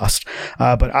with Lost.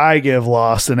 But I give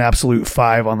Lost an absolute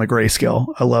 5 on the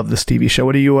grayscale. I love this TV show.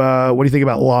 What do you think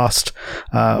about Lost,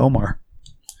 Omar?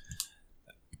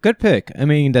 Good pick. I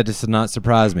mean, that does not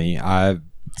surprise me. I've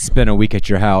spent a week at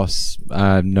your house.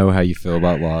 I know how you feel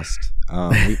about Lost.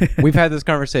 We've had this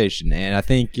conversation, and I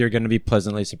think you're going to be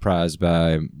pleasantly surprised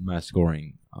by my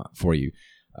scoring for you.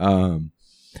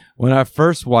 When I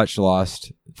first watched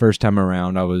Lost, first time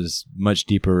around, I was much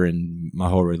deeper in my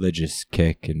whole religious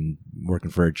kick and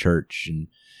working for a church and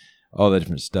all that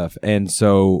different stuff. And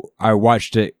so I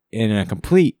watched it in a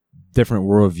complete different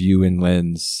worldview and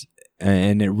lens,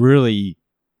 and it really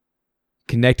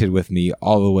connected with me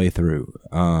all the way through.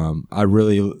 I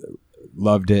really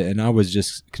loved it, and I was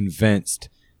just convinced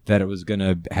that it was going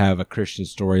to have a Christian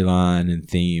storyline and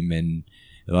theme, and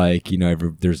like,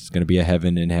 there's going to be a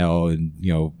heaven and hell, and,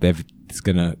 it's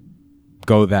going to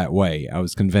go that way. I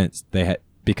was convinced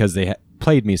because they had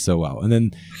played me so well. And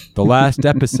then the last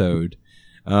episode,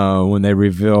 when they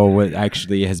reveal what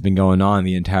actually has been going on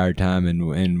the entire time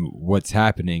and what's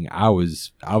happening, I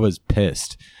was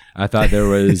pissed. I thought there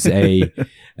was a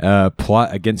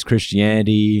plot against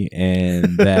Christianity,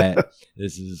 and that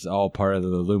this is all part of the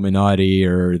Illuminati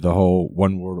or the whole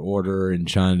one world order and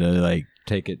trying to like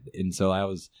take it. And so I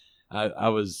was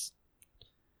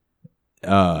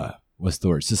what's the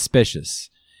word? Suspicious.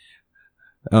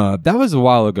 That was a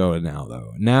while ago now,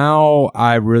 though. Now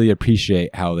I really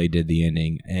appreciate how they did the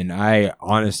ending, and I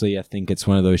think it's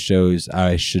one of those shows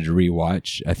I should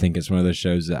rewatch. I think it's one of those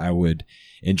shows that I would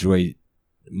enjoy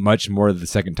much more the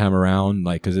second time around,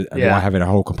 like, because I have a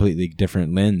whole completely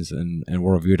different lens and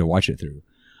worldview to watch it through.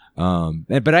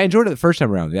 But I enjoyed it the first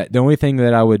time around. The only thing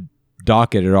that I would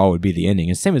dock it at all would be the ending.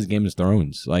 It's the same as Game of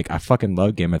Thrones. Like, I fucking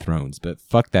love Game of Thrones, but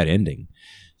fuck that ending.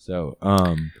 So,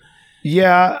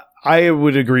 yeah, I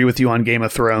would agree with you on Game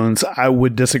of Thrones. I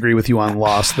would disagree with you on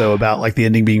Lost, though, about like the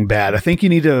ending being bad. I think you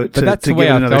need to that's to the way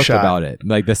give it I another felt shot about it.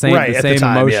 Like the same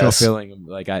emotional feeling.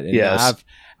 Like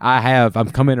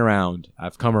I'm coming around.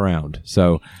 I've come around.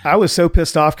 So I was so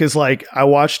pissed off because like I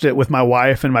watched it with my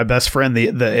wife and my best friend, the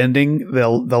ending, the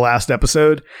last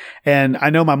episode. And I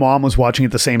know my mom was watching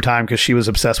at the same time because she was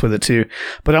obsessed with it too.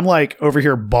 But I'm like over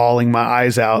here bawling my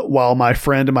eyes out while my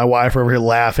friend and my wife are over here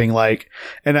laughing.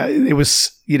 It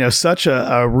was, such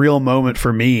a real moment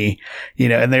for me,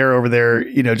 and they're over there,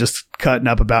 just cutting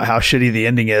up about how shitty the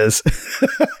ending is.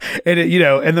 And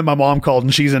and then my mom called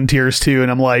and she's in tears too.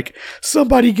 And I'm like,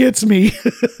 somebody gets me.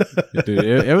 Dude,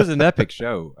 it was an epic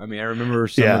show. I mean, I remember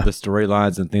some of the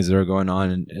storylines and things that were going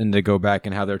on, and to go back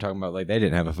and how they were talking about, like, they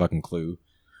didn't have a fucking clue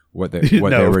what they were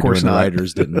doing. The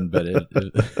writers didn't, but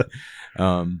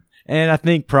and I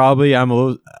think probably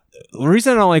the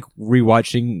reason I don't like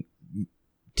rewatching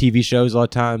TV shows a lot of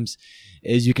times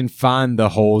is you can find the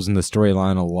holes in the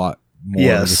storyline a lot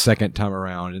more the second time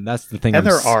around, and that's the thing. And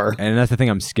that's the thing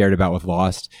I'm scared about with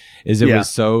Lost is it was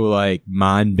so like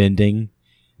mind bending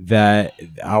that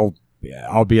I'll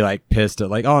be like pissed at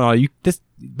like, oh no, this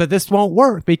won't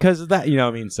work because of that, what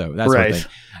I mean? So that's right. One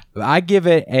thing. I give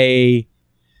it a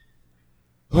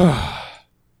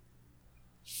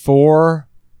 4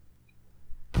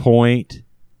 point.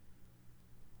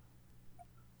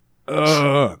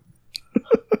 5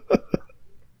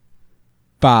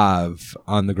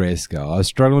 on the grayscale. I was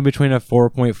struggling between a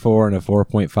 4.4 and a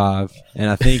 4.5, and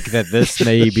I think that this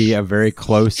may be a very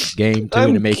close game too,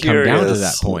 and it may come down to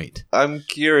that point. I'm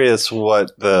curious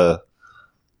what the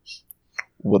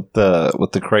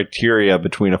criteria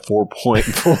between a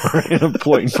 4.4 and a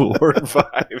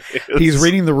 0.45 is. He's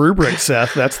reading the rubric,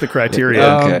 Seth. That's the criteria.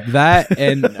 Okay. That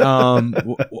and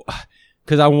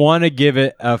because I want to give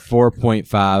it a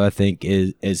 4.5, I think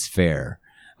is fair.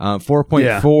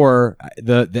 4.4,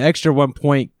 the extra 1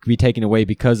 point could be taken away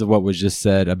because of what was just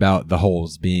said about the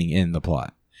holes being in the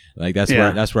plot. Like that's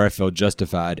where I feel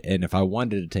justified. And if I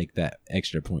wanted to take that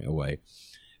extra point away,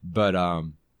 But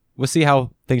we'll see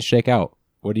how things shake out.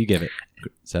 What do you give it,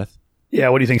 Seth? Yeah,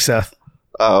 what do you think, Seth?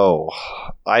 Oh,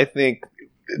 I think,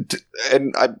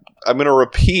 and I'm going to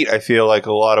repeat, I feel like,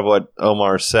 a lot of what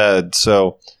Omar said.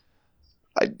 So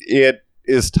it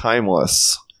is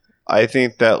timeless. I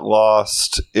think that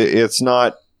Lost, it's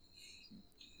not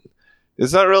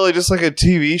really just like a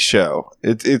TV show.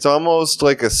 It's almost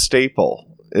like a staple.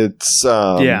 It's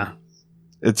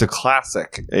it's a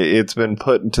classic. It's been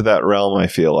put into that realm, I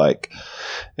feel like.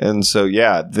 And so,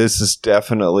 yeah, this is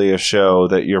definitely a show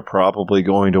that you're probably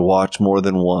going to watch more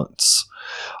than once.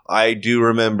 I do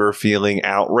remember feeling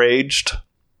outraged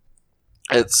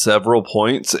at several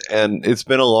points, and it's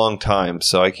been a long time,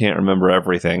 so I can't remember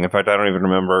everything. In fact, I don't even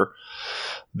remember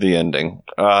the ending.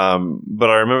 But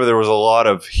I remember there was a lot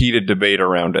of heated debate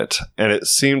around it, and it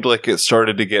seemed like it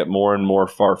started to get more and more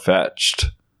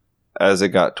far-fetched as it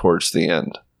got towards the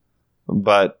end.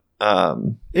 But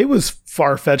it was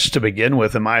far-fetched to begin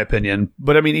with, in my opinion.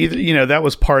 But I mean, that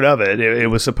was part of it. It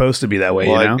was supposed to be that way,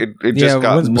 It just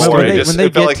got more. It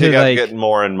felt like it got getting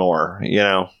more and more,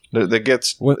 That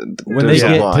gets when they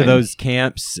get to those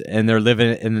camps and they're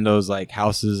living in those like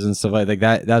houses and stuff like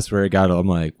that. That's where it got. I'm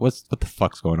like, what the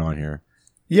fuck's going on here?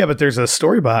 Yeah, but there's a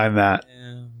story behind that.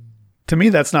 To me,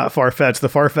 that's not far-fetched. The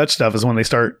far-fetched stuff is when they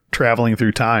start traveling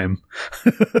through time.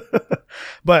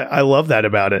 But I love that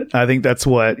about it. I think that's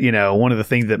what, one of the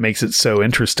things that makes it so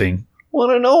interesting. Well,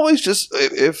 and always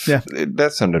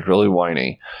that sounded really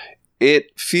whiny.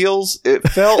 It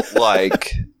felt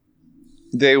like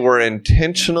they were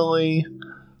intentionally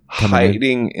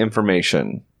hiding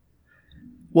information.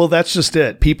 Well, that's just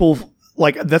it. People...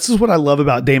 this is what I love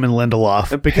about Damon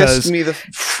Lindelof. It pissed me the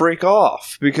freak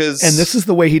off because... And this is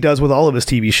the way he does with all of his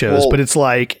TV shows. But it's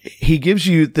like he gives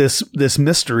you this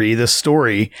mystery, this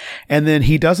story, and then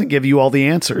he doesn't give you all the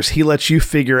answers. He lets you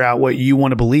figure out what you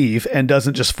want to believe and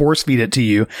doesn't just force feed it to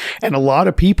you. And a lot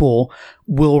of people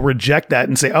will reject that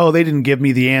and say, oh, they didn't give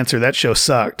me the answer. That show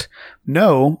sucked.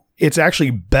 No, it's actually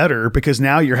better because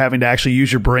now you're having to actually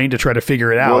use your brain to try to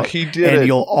figure it out. Well, he did, and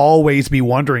you'll always be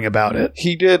wondering about it.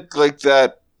 He did like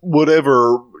that.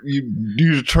 Whatever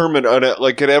you determine on it,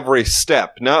 like at every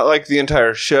step, not like the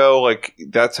entire show. Like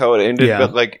that's how it ended,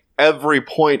 but like every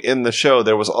point in the show,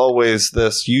 there was always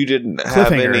this. You didn't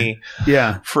have any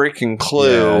freaking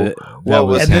clue what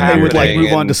was happening. And then they would like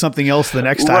move on to something else the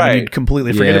next time. And you'd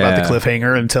completely forget about the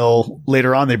cliffhanger until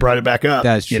later on they brought it back up.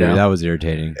 That's true. That was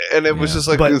irritating. And it was just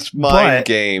like this mind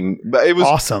game. But it was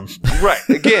awesome. Right.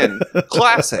 Again,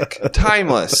 classic,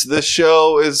 timeless. This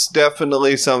show is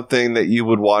definitely something that you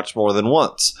would watch more than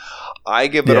once. I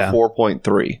give it a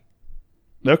 4.3.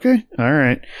 Okay. All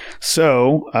right.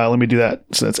 So let me do that.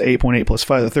 So that's 8.8 plus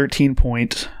 5, the 13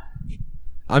 point.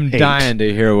 I'm dying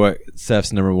to hear what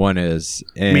Seth's number one is.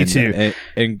 And, me too.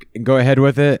 And go ahead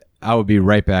with it. I will be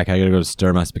right back. I got to go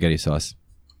stir my spaghetti sauce.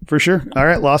 For sure. All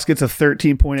right. Lost gets a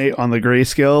 13.8 on the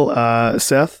grayscale.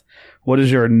 Seth, what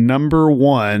is your number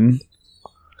one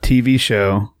TV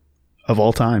show of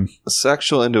all time?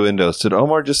 Sexual innuendos. Did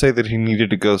Omar just say that he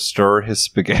needed to go stir his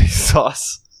spaghetti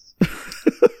sauce?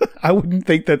 I wouldn't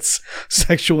think that's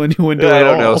sexual innuendo I at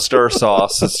don't all. know. Stir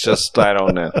sauce. It's just, I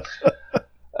don't know.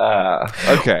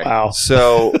 Okay. Wow.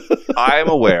 So I'm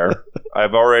aware.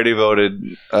 I've already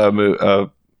voted a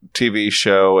TV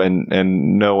show and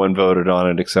no one voted on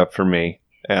it except for me.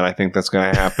 And I think that's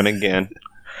going to happen again.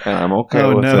 And I'm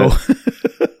okay with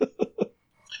it.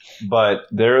 But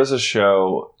there is a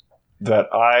show that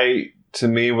to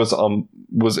me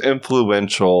was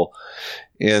influential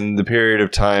in the period of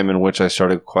time in which I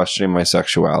started questioning my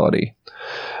sexuality.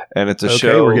 And it's a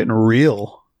show... we're getting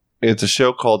real. It's a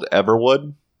show called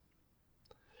Everwood.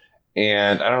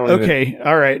 And I don't know... Okay,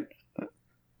 all right.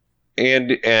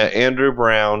 And Andrew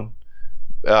Brown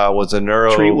was a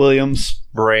Treat Williams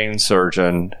brain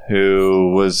surgeon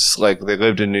who was like... They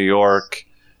lived in New York,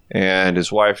 and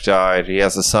his wife died. He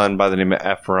has a son by the name of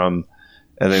Ephraim,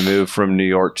 and they moved from New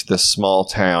York to this small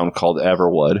town called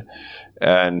Everwood.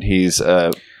 And he's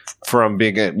from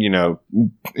being a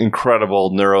incredible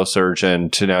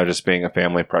neurosurgeon to now just being a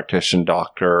family practitioner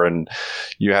doctor, and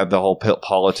you have the whole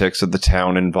politics of the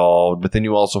town involved. But then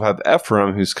you also have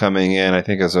Ephraim, who's coming in, I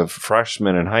think, as a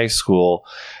freshman in high school,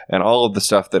 and all of the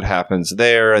stuff that happens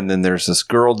there. And then there's this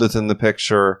girl that's in the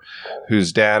picture,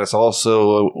 whose dad is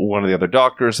also one of the other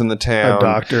doctors in the town. A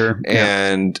doctor,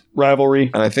 and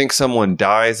rivalry. And I think someone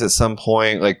dies at some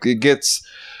point. Like it gets.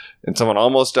 And someone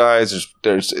almost dies.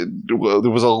 There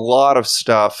was a lot of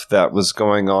stuff that was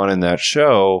going on in that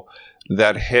show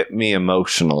that hit me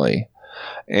emotionally.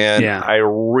 And I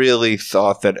really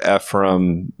thought that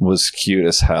Ephraim was cute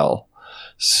as hell.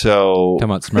 So... Talking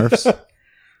about Smurfs?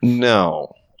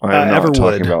 No. I'm not Everwood.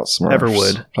 talking about Smurfs.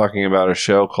 Everwood. I'm talking about a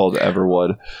show called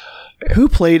Everwood. Who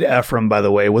played Ephraim, by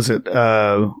the way? Was it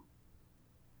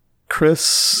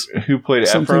Chris? Who played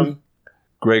Something? Ephraim?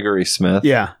 Gregory Smith.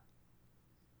 Yeah.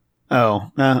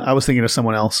 Oh, I was thinking of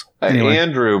someone else. Anyway.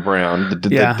 Andrew Brown, the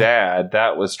Yeah. dad,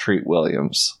 that was Treat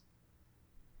Williams.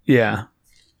 Yeah.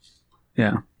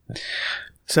 Yeah.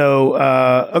 So,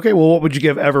 okay, well, what would you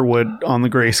give Everwood on the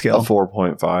A grayscale?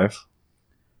 4.5.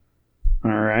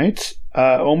 All right.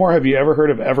 Omar, have you ever heard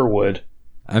of Everwood?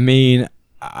 I mean,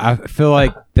 I feel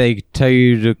like they tell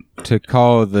you to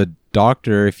call the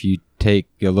doctor if you take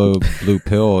a little blue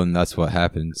pill, and that's what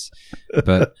happens.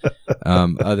 But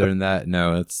other than that,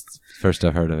 no, it's the first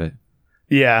I've heard of it.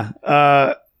 Yeah.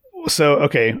 So,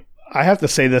 okay, I have to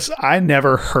say this. I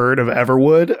never heard of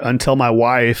Everwood until my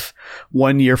wife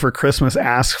one year for Christmas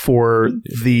asked for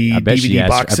the DVD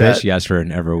box I set. bet she asked for an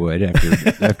Everwood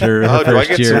after her Oh, do I first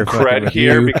get year some fucking cred with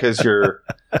here you. because you're...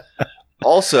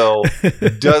 Also,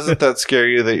 doesn't that scare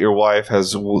you that your wife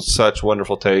has such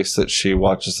wonderful taste that she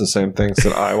watches the same things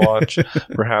that I watch?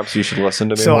 Perhaps you should listen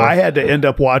to me So more. I had to end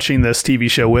up watching this TV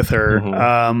show with her.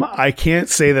 Mhm. I can't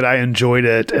say that I enjoyed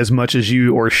it as much as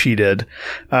you or she did,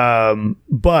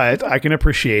 but I can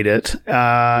appreciate it.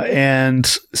 And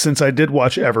since I did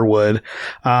watch Everwood,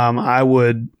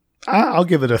 I'll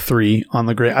give it a 3 on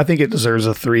the grade. I think it deserves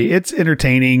a 3. It's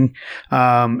entertaining.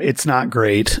 It's not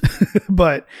great,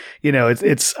 but you know,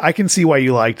 it's. I can see why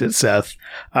you liked it, Seth.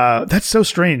 That's so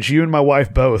strange. You and my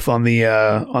wife both on the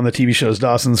TV shows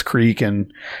Dawson's Creek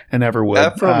and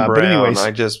Everwood. Ephraim But Brown,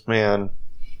 anyways,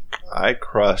 I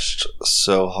crushed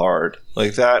so hard.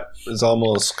 Like, that is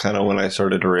almost kind of when I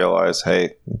started to realize,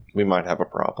 hey, we might have a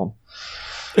problem.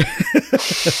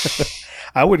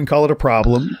 I wouldn't call it a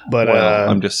problem, but Well,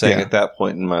 I'm just saying yeah. at that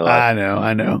point in my life.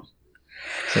 I know.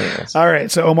 So, yes. All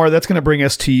right, so Omar, that's going to bring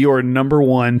us to your number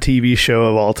 1 TV show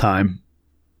of all time.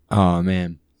 Oh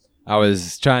man, I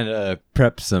was trying to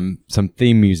prep some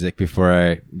theme music before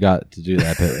I got to do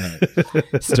that,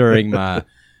 but stirring my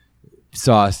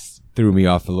sauce threw me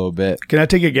off a little bit. Can I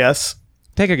take a guess?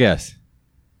 Take a guess,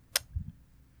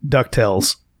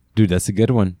 DuckTales. dude. That's a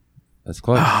good one. That's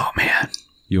close. Oh man.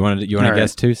 You want to All right.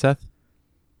 guess too, Seth?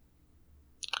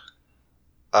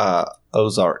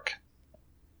 Ozark.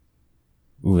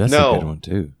 Ooh, that's No. a good one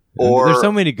too. Or- There's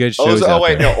so many good shows. out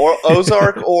there. Or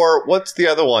Ozark, or what's the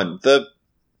other one?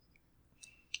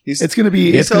 It's going to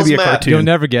be He it's going to sells be a meth. cartoon. You'll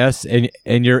never guess, and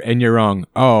you're wrong.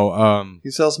 Oh,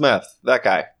 He sells meth. That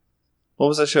guy. What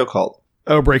was that show called?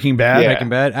 Oh, Breaking Bad. Yeah. Breaking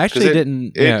Bad. I actually 'Cause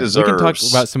didn't. it We can talk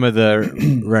deserves- about some of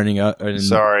the running up. And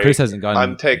Sorry. Chris hasn't gone.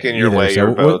 I'm taking your either, way, so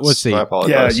your votes. Let's see. I Yeah,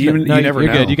 apologize. you No, never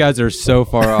you're know. good. You guys are so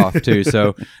far off too.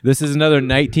 So this is another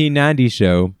 1990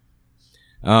 show,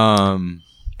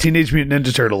 Teenage Mutant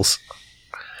Ninja Turtles.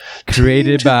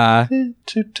 created by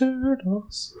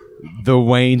Turtles. the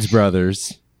Wayans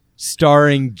brothers,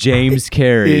 starring James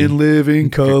Carey. In living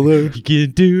color. You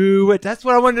can do it. That's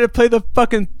what I wanted to play the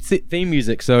fucking theme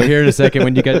music. So here in a second,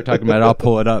 when you guys are talking about it, I'll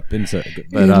pull it up. And so,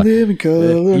 but In living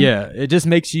color. yeah, it just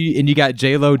makes you. And you got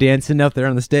J-Lo dancing up there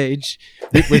on the stage,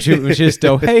 which is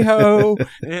still hey ho.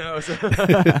 You know, so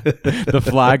the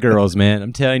Fly Girls, man.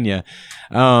 I'm telling you,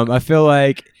 I feel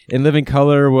like In Living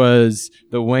Color was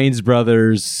the Wayans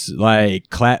brothers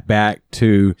like clap back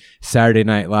to Saturday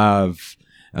Night Live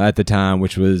at the time,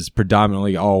 which was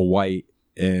predominantly all white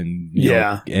and you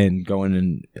know, and going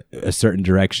in a certain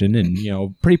direction, and you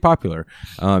know, pretty popular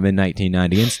in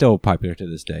 1990 and still popular to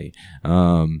this day.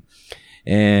 Man,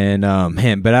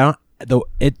 but I don't.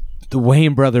 The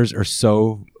Wayans brothers are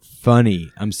so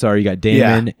funny. I'm sorry, you got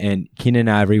Damon and Keenen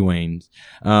Ivory Wayans.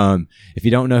 If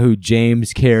you don't know who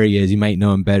James Carey is, you might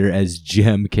know him better as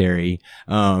Jim Carrey.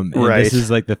 And Right. this is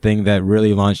like the thing that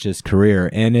really launched his career,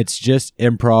 and it's just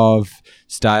improv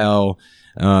style.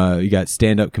 You got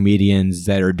stand-up comedians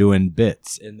that are doing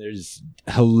bits, and there's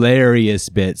hilarious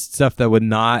bits, stuff that would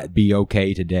not be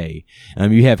okay today.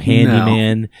 You have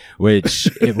Handyman, which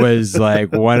it was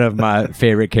like one of my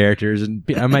favorite characters, and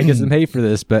I might get some hate for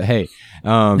this, but hey,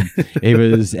 it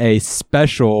was a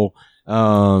special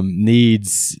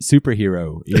needs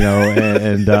superhero, you know,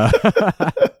 and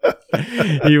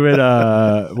he would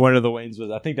one of the Wayans was,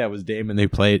 I think that was Damon who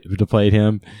played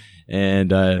him.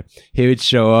 And he would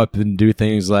show up and do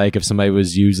things like if somebody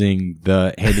was using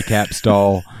the handicap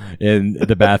stall in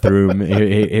the bathroom,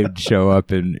 he would show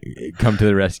up and come to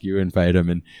the rescue and fight him.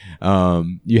 And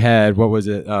you had, what was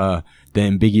it? The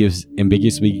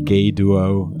ambiguously gay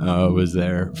duo was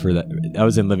there for that. That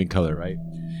was in Living Color, right?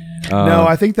 No,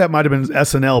 I think that might have been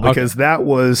SNL because that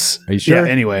was. Are you sure?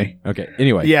 Yeah, anyway. Okay.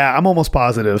 Anyway. Yeah, I'm almost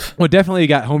positive. Well, definitely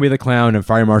got Homie the Clown and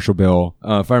Fire Marshal Bill.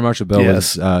 Fire Marshal Bill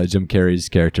Yes. was Jim Carrey's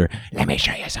character. Let me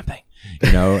show you something.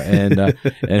 And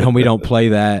Homie don't play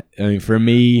that. I mean, for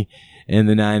me in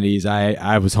the 90s,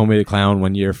 I was Homie the Clown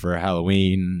one year for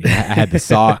Halloween. I had the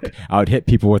sock. I would hit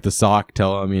people with the sock,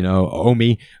 tell them,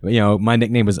 Omi. My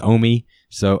nickname was Omi.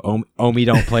 So Omi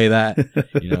don't play that,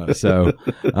 So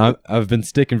I've been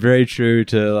sticking very true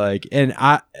to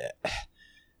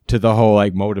to the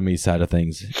whole Mold of Me side of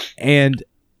things. And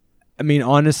I mean,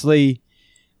 honestly,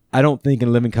 I don't think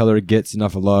In Living Color gets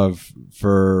enough love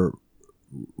for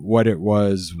what it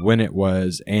was, when it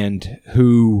was, and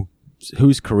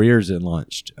whose careers it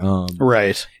launched.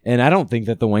 Right. And I don't think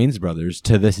that the Wayans brothers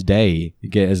to this day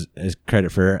get as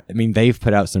credit for. I mean, they've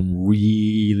put out some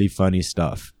really funny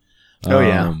stuff. Oh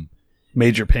yeah,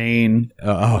 Major Payne.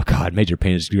 Oh God, Major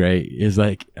Payne is great. It's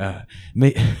like,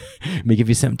 me give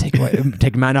you something.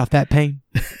 Take your mind off that pain.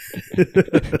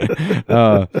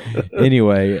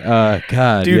 Anyway,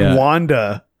 God, dude, yeah.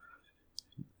 Wanda.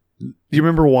 Do you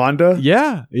remember Wanda?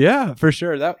 Yeah, for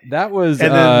sure. That was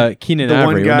And then Keenan the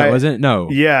one Ivory, guy- wasn't it?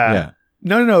 No. Yeah.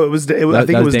 No. It was. I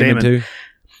think it was Damon. too.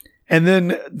 And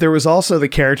then there was also the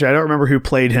character, I don't remember who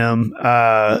played him.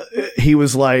 He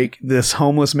was like this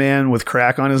homeless man with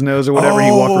crack on his nose or whatever. He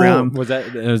walked around.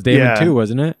 It was Damon too,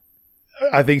 wasn't it?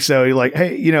 I think so. You're like,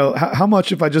 hey, how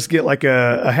much if I just get like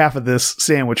a half of this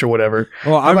sandwich or whatever?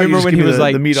 Well, I How about you remember just when give he me was the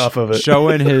like meat off of it.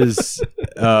 showing his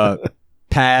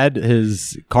pad,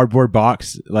 his cardboard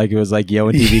box, like it was like Yo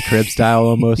and TV Crib style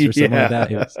almost or something like that.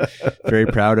 He was very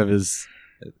proud of his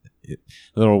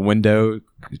little window.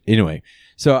 Anyway,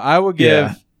 so I would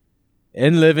give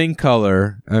In Living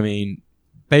Color. I mean,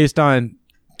 based on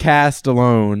cast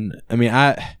alone, I mean,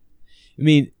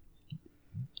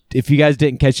 if you guys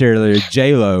didn't catch it earlier,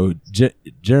 J-Lo,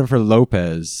 Jennifer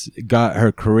Lopez, got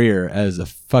her career as a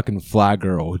fucking fly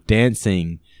girl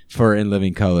dancing for In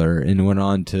Living Color and went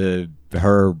on to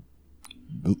her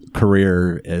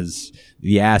career as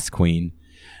the ass queen.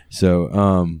 So,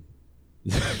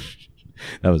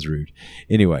 that was rude.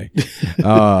 Anyway,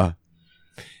 I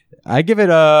give it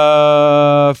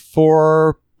a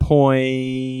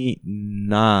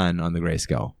 4.9 on the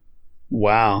grayscale.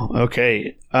 Wow.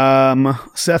 Okay.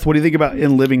 Seth, what do you think about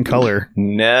In Living Color?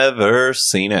 Never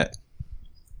seen it.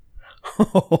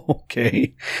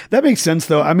 Okay. That makes sense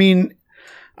though. I mean,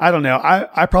 I don't know.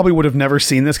 I probably would have never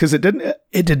seen this because it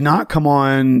did not come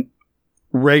on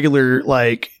regular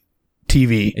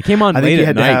TV. It came on I think late you at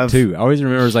had to night have- too. I always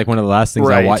remember it was like one of the last things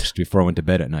I Right. watched before I went to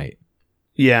bed at night.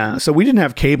 Yeah. So we didn't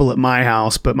have cable at my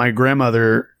house, but my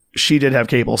grandmother, she did have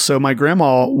cable. So my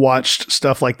grandma watched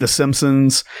stuff like The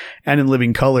Simpsons and In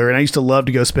Living Color. And I used to love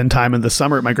to go spend time in the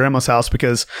summer at my grandma's house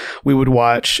because we would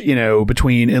watch,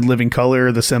 between In Living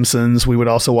Color, The Simpsons, we would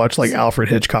also watch like Alfred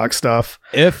Hitchcock stuff.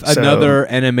 If So, another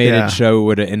animated yeah. show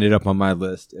would have ended up on my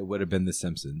list, it would have been The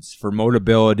Simpsons. For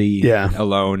Motability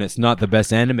alone, it's not the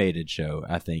best animated show,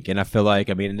 I think. And I feel like,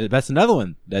 that's another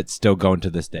one that's still going to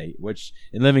this day, which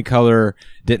In Living Color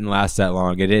didn't last that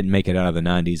long. It didn't make it out of the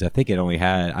 90s. I think it only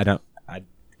had, I'd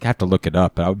have to look it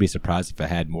up, but I would be surprised if it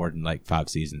had more than 5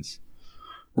 seasons.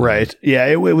 Right. Yeah,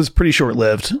 it was pretty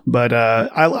short-lived, but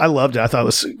I loved it. I thought it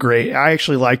was great. I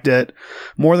actually liked it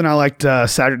more than I liked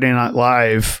Saturday Night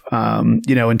Live,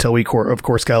 until we, of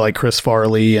course, got like Chris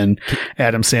Farley and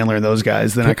Adam Sandler and those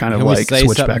guys. Then I kind of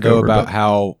switched back over. About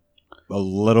how a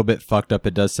little bit fucked up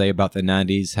it does say about the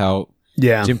 90s, how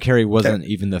Jim Carrey wasn't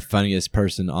even the funniest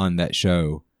person on that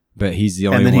show, but he's the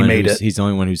only one he's the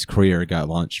only one whose career got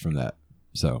launched from that.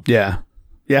 So yeah,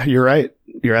 you're right.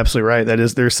 You're absolutely right.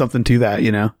 There's something to that,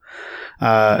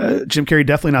 Jim Carrey,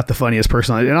 definitely not the funniest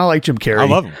person. And I like Jim Carrey. I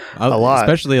love him a lot.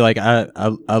 Especially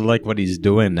I like what he's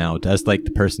doing now. That's like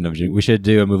the person of Jim. We should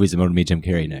do a Movies That Molded Me Jim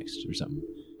Carrey next or something.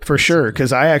 For sure.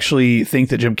 Because I actually think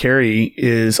that Jim Carrey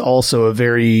is also a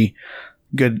very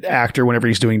good actor whenever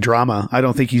he's doing drama. I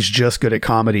don't think he's just good at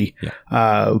comedy.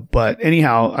 Yeah. But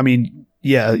anyhow,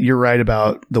 yeah, you're right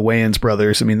about the Wayans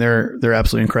brothers. They're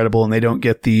absolutely incredible, and they don't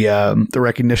get the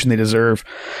recognition they deserve.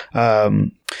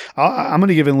 I'm going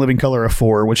to give In Living Color a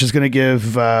 4, which is going to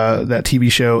give that TV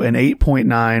show an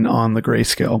 8.9 on the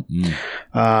grayscale.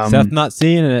 Seth not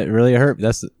seeing it really hurt.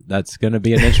 That's going to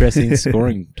be an interesting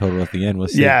scoring total at the end. We'll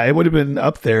see. Yeah, it would have been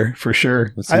up there for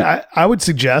sure. I would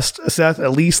suggest, Seth,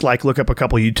 at least look up a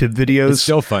couple YouTube videos. It's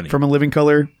still funny from In Living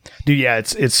Color, dude. Yeah,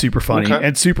 it's super funny Okay.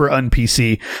 and super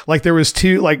un-PC. Like there was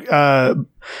two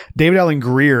David Alan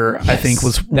Grier, I think,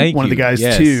 was one of the guys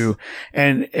too,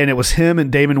 and it was him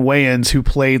and Damon Wayans who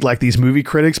played like these movie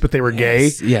critics, but they were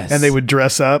gay, and they would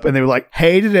dress up and they were like,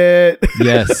 hated it.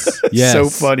 Yes. So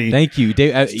funny. Thank you,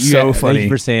 Dave. So funny. Thank you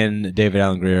for saying David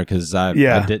Alan Grier, because I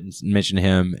didn't mention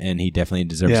him, and he definitely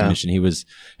deserves a mention. He was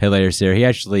hilarious there. He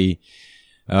actually,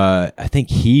 I think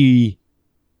he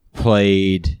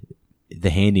played the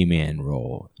handyman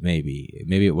role. Maybe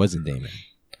it wasn't Damon.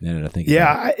 I think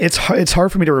it's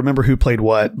hard for me to remember who played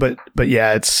what, but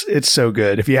yeah, it's so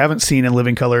good. If you haven't seen In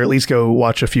Living Color, at least go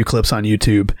watch a few clips on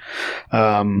YouTube.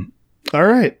 All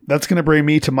right, that's going to bring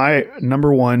me to my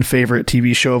number one favorite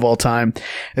TV show of all time.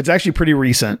 It's actually pretty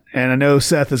recent, and I know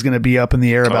Seth is going to be up in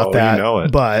the air about that. You know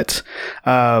it. But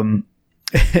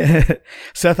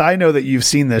Seth, I know that you've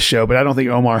seen this show, but I don't think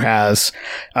Omar has.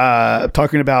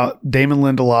 Talking about Damon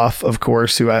Lindelof, of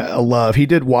course, who I love. He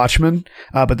did Watchmen,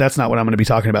 but that's not what I'm going to be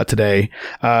talking about today.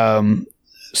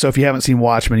 So if you haven't seen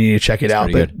Watchmen, you need to check it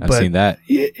out. But I've seen that.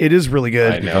 It is really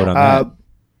good. I know on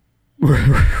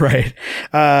that.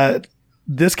 Right.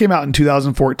 This came out in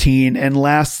 2014 and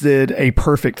lasted a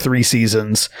perfect 3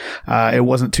 seasons. It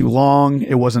wasn't too long.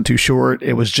 It wasn't too short.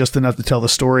 It was just enough to tell the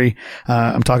story.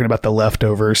 I'm talking about The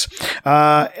Leftovers.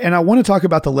 And I want to talk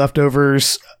about The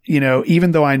Leftovers,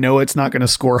 even though I know it's not going to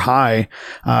score high,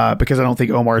 because I don't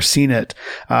think Omar's seen it.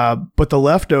 But The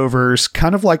Leftovers,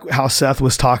 kind of like how Seth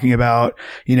was talking about,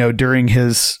 during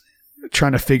his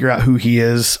trying to figure out who he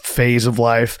is phase of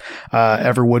life,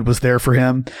 Everwood was there for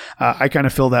him. I kind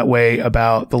of feel that way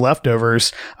about The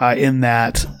Leftovers, in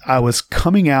that I was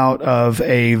coming out of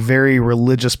a very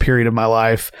religious period of my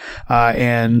life,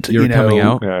 and You're coming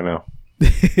out. Yeah, I know.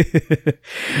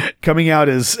 Coming out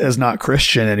as not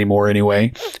Christian anymore,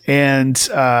 anyway. And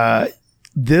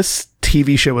this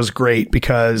TV show was great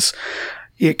because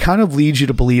it kind of leads you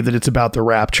to believe that it's about the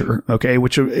rapture, okay?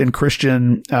 Which in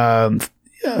Christian,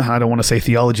 I don't want to say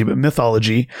theology, but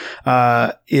mythology,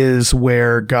 is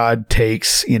where God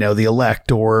takes, the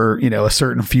elect or, a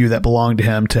certain few that belong to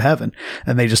him to heaven,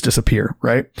 and they just disappear.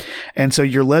 Right. And so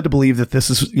you're led to believe that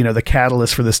this is, the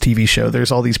catalyst for this TV show.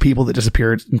 There's all these people that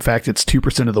disappeared. In fact, it's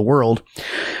 2% of the world,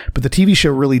 but the TV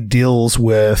show really deals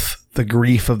with the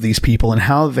grief of these people and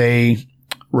how they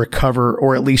recover,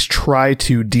 or at least try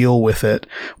to deal with it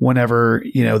whenever,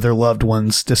 their loved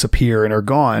ones disappear and are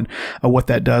gone, what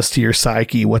that does to your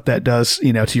psyche, what that does,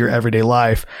 to your everyday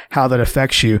life, how that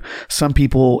affects you. Some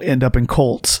people end up in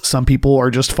cults. Some people are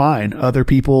just fine. Other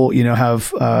people,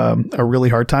 have a really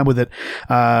hard time with it.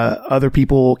 Other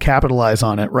people capitalize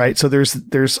on it, right? So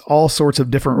there's all sorts of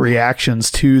different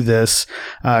reactions to this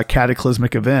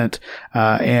cataclysmic event,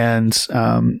 and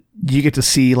you get to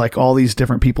see like all these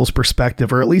different people's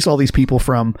perspective, or at least all these people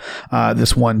from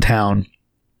this one town.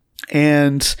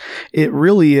 And it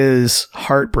really is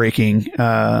heartbreaking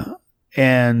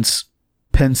and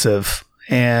pensive.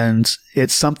 And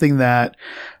it's something that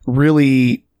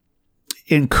really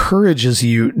encourages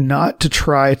you not to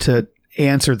try to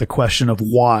answer the question of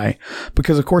why,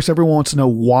 because of course everyone wants to know,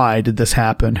 why did this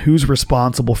happen? Who's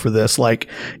responsible for this? Like,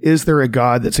 is there a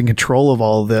God that's in control of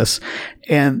all of this?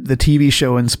 And the TV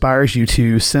show inspires you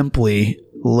to simply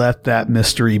let that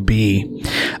mystery be.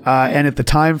 And at the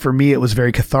time for me, it was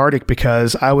very cathartic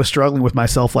because I was struggling with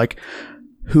myself. Like,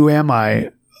 who am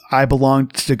I? I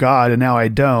belonged to God and now I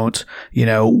don't.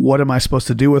 What am I supposed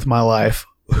to do with my life?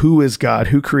 Who is God?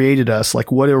 Who created us? Like,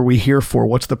 what are we here for?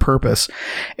 What's the purpose?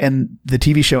 And the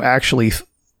TV show actually,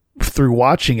 through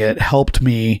watching it, helped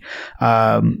me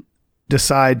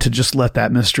decide to just let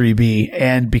that mystery be.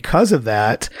 And because of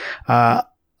that,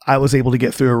 I was able to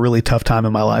get through a really tough time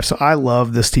in my life. So I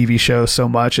love this TV show so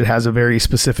much. It has a very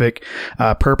specific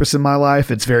purpose in my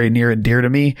life. It's very near and dear to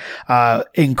me.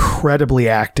 Incredibly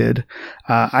acted.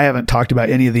 I haven't talked about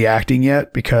any of the acting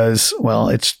yet because, well,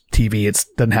 it's TV. It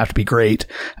doesn't have to be great.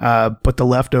 But The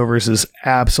Leftovers is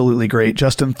absolutely great.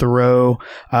 Justin Theroux,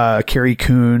 Carrie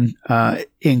Coon,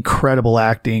 incredible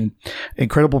acting,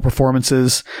 incredible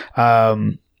performances.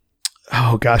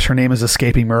 Oh gosh, her name is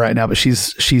escaping me right now, but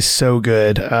she's so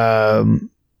good.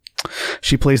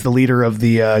 She plays the leader of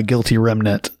the Guilty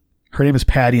Remnant. Her name is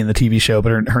Patty in the TV show,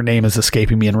 but her name is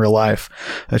escaping me in real life.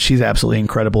 She's absolutely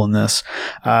incredible in this.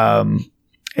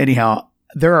 Anyhow,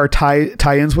 there are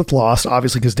tie-ins with Lost,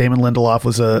 obviously, because Damon Lindelof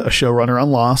was a showrunner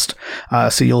on Lost.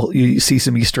 So you see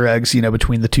some Easter eggs,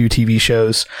 between the two TV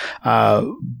shows.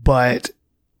 But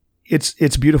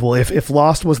it's beautiful. If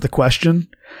Lost was the question,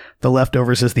 The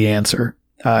Leftovers is the answer.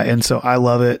 And so I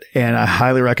love it, and I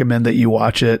highly recommend that you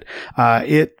watch it.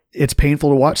 It's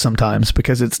painful to watch sometimes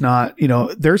because it's not,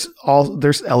 there's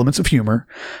elements of humor,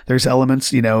 there's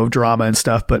elements, of drama and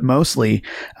stuff, but mostly,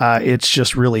 it's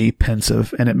just really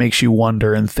pensive and it makes you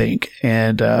wonder and think.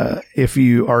 And, if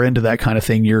you are into that kind of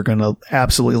thing, you're going to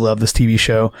absolutely love this TV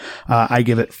show. I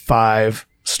give it 5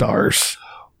 stars.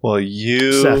 Well,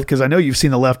 Seth, because I know you've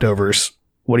seen The Leftovers.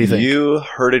 What do you think? You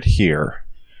heard it here.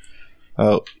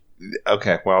 Oh,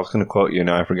 okay. Well, I was going to quote you.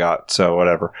 Now I forgot. So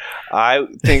whatever. I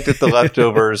think that The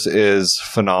Leftovers is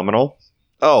phenomenal.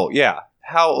 Oh, yeah.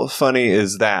 How funny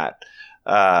is that?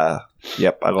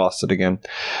 Yep, I lost it again.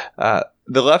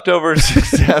 The Leftovers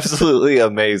is absolutely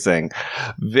amazing.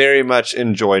 Very much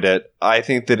enjoyed it. I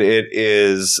think that it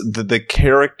is the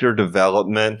character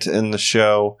development in the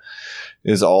show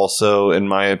is also, in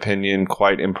my opinion,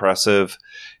 quite impressive.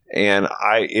 And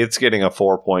it's getting a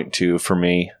 4.2 for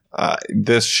me.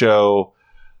 This show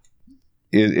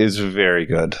is very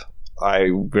good.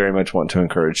 I very much want to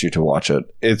encourage you to watch it.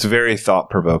 It's very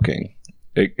thought-provoking.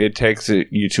 It takes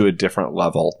you to a different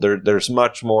level. There's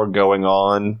much more going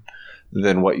on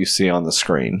than what you see on the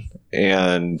screen.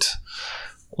 And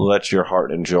let your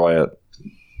heart enjoy it.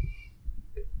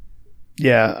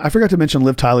 Yeah, I forgot to mention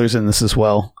Liv Tyler's in this as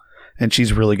well, and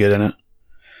she's really good in it.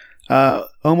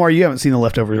 Omar, you haven't seen The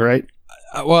Leftovers, right?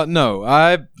 Well, no.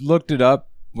 I looked it up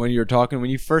when you were talking. When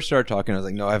you first started talking, I was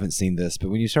like, no, I haven't seen this. But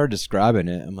when you started describing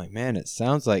it, I'm like, man, it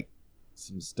sounds like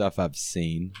some stuff I've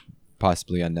seen,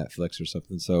 possibly on Netflix or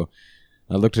something. So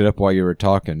I looked it up while you were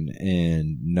talking,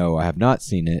 and no, I have not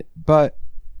seen it. But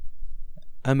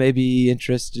I may be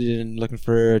interested in looking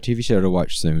for a TV show to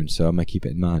watch soon, so I'm going to keep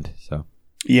it in mind. So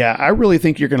yeah, I really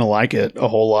think you're going to like it a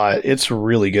whole lot. It's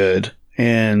really good.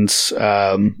 And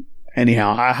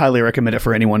anyhow, I highly recommend it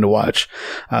for anyone to watch.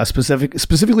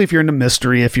 Specifically if you're into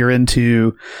mystery, if you're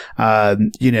into,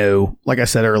 like I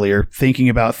said earlier, thinking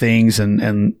about things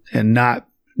and not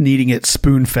needing it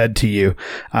spoon-fed to you,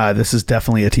 this is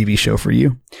definitely a TV show for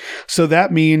you. So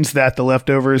that means that The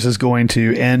Leftovers is going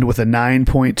to end with a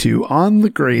 9.2 on the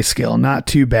grayscale. Not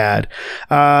too bad.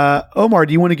 Omar,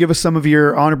 do you want to give us some of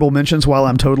your honorable mentions while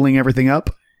I'm totaling everything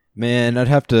up? Man, I'd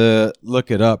have to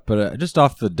look it up, but just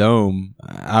off the dome,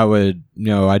 I would,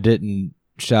 I didn't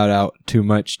shout out too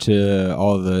much to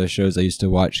all the shows I used to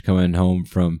watch coming home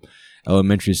from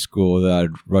elementary school that I'd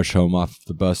rush home off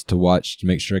the bus to watch to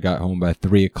make sure I got home by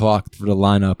 3 o'clock for the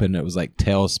lineup. And it was like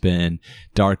Tailspin,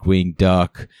 Darkwing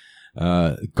Duck,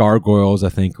 Gargoyles, I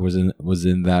think was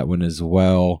in that one as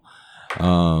well.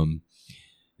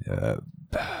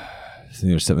 I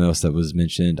think there's something else that was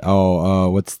mentioned.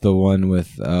 What's the one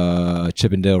with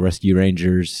Chippendale Rescue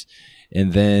Rangers?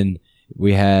 And then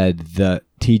we had the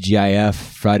TGIF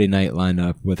Friday night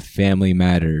lineup with Family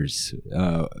Matters.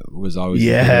 Was always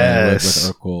with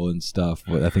Urkel and stuff.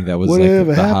 I think that was like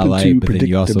the highlight. But then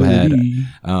you also had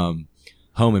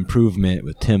Home Improvement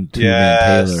with Tim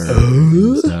Van Taylor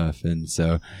and stuff. And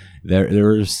so there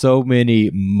were so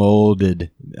many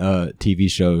molded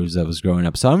TV shows that was growing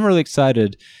up. So I'm really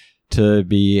excited to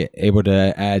be able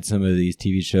to add some of these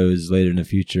TV shows later in the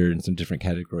future in some different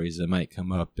categories that might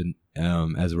come up and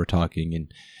as we're talking. And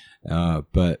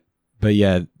but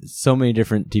yeah, so many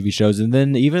different TV shows, and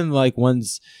then even like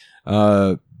ones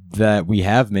that we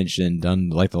have mentioned on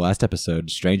like the last episode,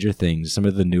 Stranger Things. Some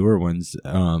of the newer ones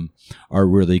are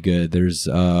really good. There's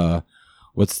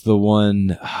what's the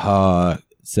one?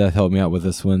 Seth helped me out with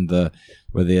this one.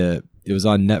 It was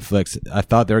on Netflix. I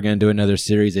thought they were going to do another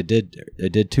series. It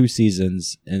did 2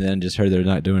 seasons, and then just heard they're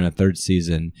not doing a 3rd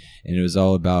season. And it was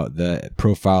all about the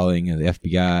profiling of the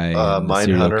FBI and the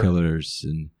serial killers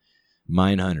and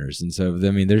mine hunters. And so, I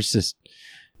mean, there's just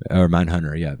or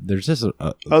Mindhunter, yeah. There's just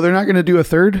they're not going to do a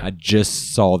 3rd? I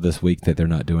just saw this week that they're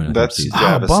not doing a 3rd season.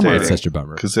 That's devastating. Bummer. It's such a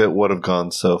bummer because it would have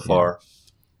gone so far.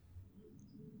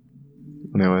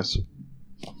 Yeah. Anyways,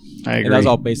 I agree. And that's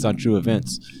all based on true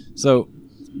events. So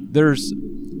there's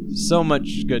so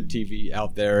much good TV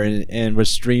out there, and with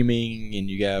streaming, and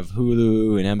you have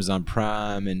Hulu and Amazon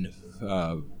Prime, and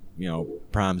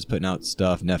Prime's putting out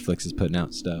stuff, Netflix is putting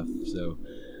out stuff. So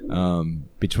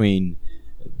between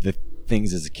the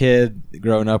things as a kid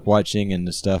growing up watching and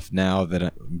the stuff now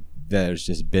that is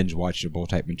just binge watchable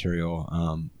type material,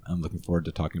 I'm looking forward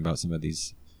to talking about some of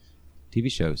these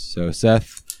TV shows. So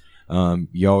Seth,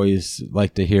 you always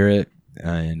like to hear it,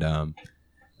 and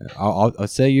I'll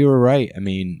say you were right. I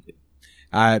mean,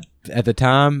 at the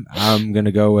time, I'm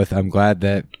gonna go with I'm glad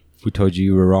that we told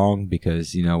you were wrong,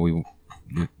 because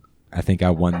I think I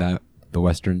won the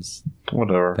Westerns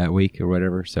whatever that week or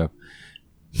whatever. So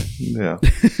Yeah.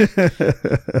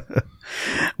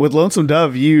 With Lonesome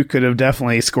Dove, you could have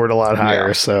definitely scored a lot higher.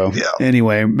 Yeah. So Yeah.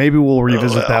 anyway, maybe we'll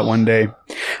revisit that one day.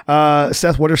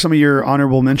 Seth, what are some of your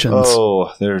honorable mentions?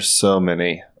 Oh, there's so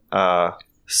many.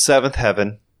 Seventh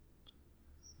Heaven.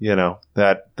 You know,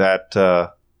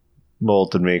 that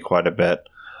molded me quite a bit.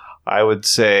 I would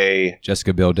say,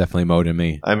 Jessica Biel definitely molded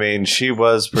me. I mean, she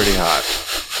was pretty hot.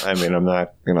 I mean, I'm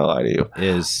not going to lie to you.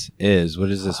 Is.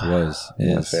 What is this was?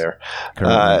 Not Is. fair.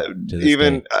 Currently, to this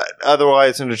Even day.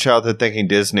 otherwise, into childhood thinking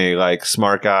Disney, like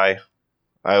Smart Guy.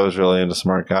 I was really into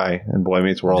Smart Guy and Boy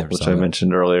Meets World, Never which saw I that.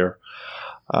 mentioned earlier.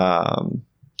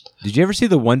 Did you ever see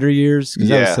the Wonder Years? 'Cause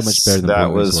Yes, that was so much better than that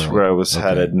Boy Meets was World. where I was Okay.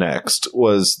 headed next.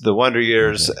 Was the Wonder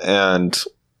Years and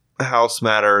House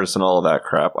Matters and all of that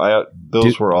crap.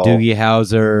 Those were all. Doogie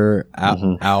Howser,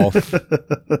 Mhm. Alf.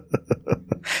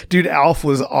 Dude, Alf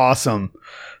was awesome.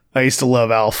 I used to love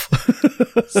Alf.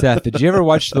 Seth, did you ever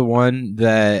watch the one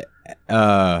that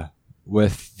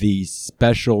with the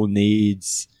special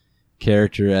needs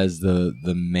character as the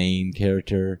main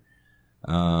character?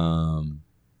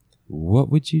 What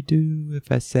would you do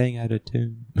if I sang out of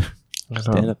tune?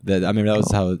 Stand up. That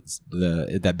was how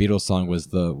that Beatles song was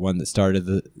the one that started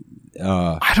the.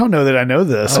 I don't know that I know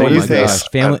this. Oh, What do you my think? gosh.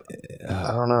 Family.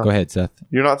 I don't know. Go ahead, Seth.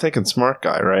 You're not thinking Smart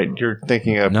Guy, right? You're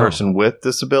thinking a No. person with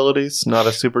disabilities, not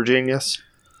a super genius.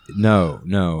 No.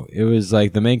 It was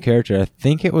like the main character. I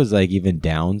think it was like even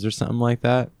Downs or something like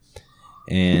that.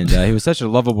 And he was such a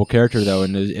lovable character, though,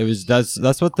 and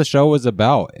that's what the show was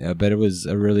about. But it was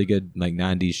a really good like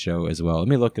 '90s show as well. Let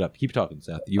me look it up. Keep talking,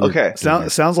 Seth. Okay.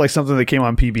 Sounds like something that came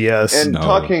on PBS. And No.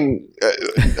 talking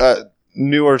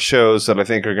newer shows that I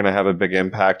think are going to have a big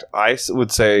impact, I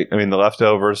would say, The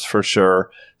Leftovers for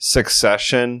sure.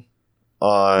 Succession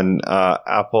on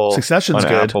Apple. Succession's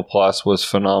on good. Apple Plus was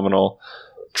phenomenal.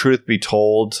 Truth Be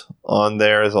Told on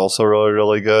there is also really,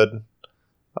 really good.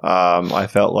 I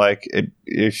felt like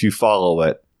if you follow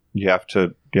it, you have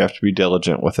to be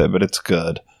diligent with it, but it's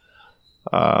good.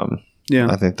 Yeah.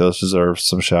 I think those deserve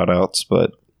some shout outs,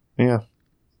 but yeah.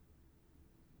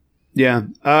 Yeah.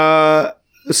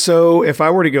 So if I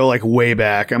were to go like way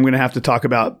back, I'm going to have to talk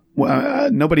about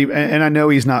nobody. And I know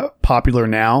he's not popular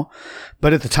now,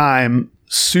 but at the time,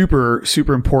 super,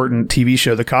 super important TV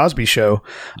show, The Cosby Show,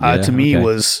 Yeah, to me okay.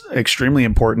 was extremely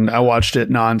important. I watched it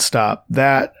nonstop.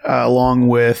 That, along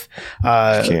with,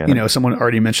 someone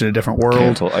already mentioned A Different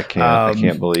World. I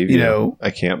can't believe you. I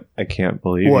can't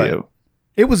believe What? you.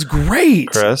 It was great.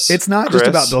 Chris, It's not just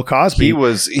about Bill Cosby. He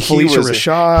was Felicia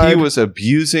Rashad. He was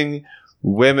abusing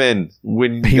women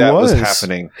when He that was was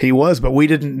happening. He was, but we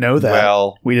didn't know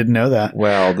that. We didn't know that.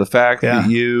 Well, the fact Yeah. that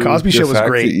you Cosby Show was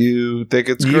great. that you think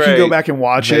it's You great. can go back and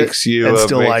watch makes it you and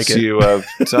still like it. you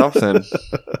something.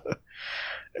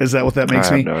 Is that what that makes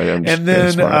I me? have no idea. I'm just And being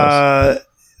then,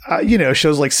 smart-ass.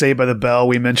 shows like Saved by the Bell,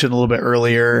 we mentioned a little bit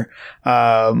earlier.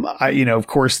 Of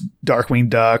course, Darkwing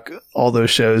Duck, all those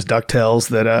shows, DuckTales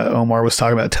that Omar was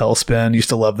talking about, Tailspin, used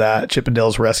to love that.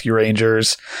 Chippendales Rescue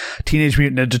Rangers, Teenage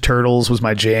Mutant Ninja Turtles was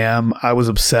my jam. I was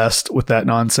obsessed with that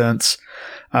nonsense.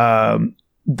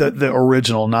 The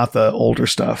original, not the older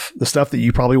stuff. The stuff that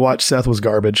you probably watched, Seth, was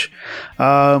garbage.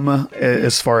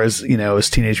 As far as, as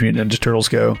Teenage Mutant Ninja Turtles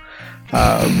go.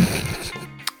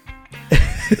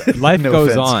 Life No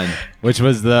Goes offense. On, which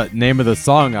was the name of the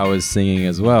song I was singing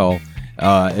as well,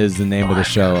 is the name of the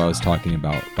show I was talking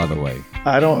about, by the way.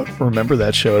 I don't remember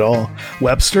that show at all.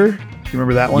 Webster? You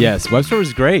remember that one? Yes, Webster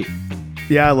was great.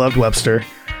 Yeah, I loved Webster.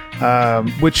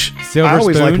 Which Silver I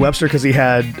always Spoon? liked Webster because he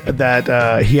had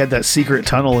that secret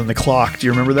tunnel in the clock. Do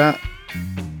you remember that?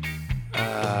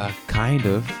 Kind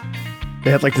of.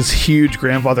 They had like this huge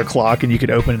grandfather clock, and you could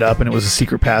open it up, and it was a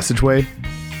secret passageway.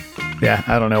 Yeah,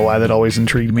 I don't know why that always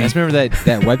intrigued I me. just remember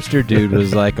that Webster dude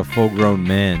was like a full-grown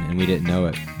man, and we didn't know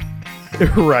it.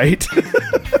 Right?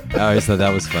 I always thought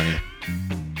that was funny.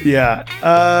 Yeah.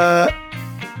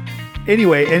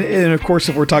 Anyway, and of course,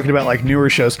 if we're talking about like newer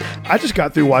shows, I just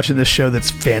got through watching this show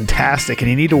that's fantastic, and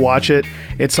you need to watch it.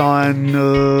 It's on,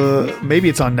 maybe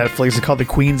it's on Netflix. It's called The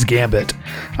Queen's Gambit.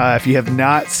 If you have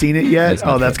not seen it yet, It's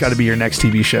that's Netflix. got to be your next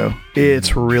TV show.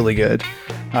 It's really good.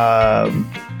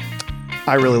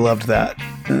 I really loved that.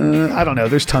 I don't know.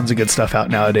 There's tons of good stuff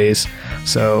out nowadays.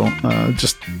 So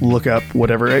just look up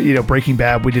whatever. Breaking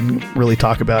Bad, we didn't really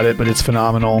talk about it, but it's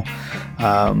phenomenal.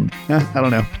 I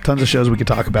don't know. Tons of shows we could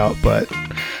talk about, but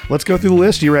let's go through the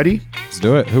list. You ready? Let's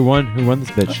do it. Who won? Who won this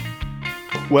bitch?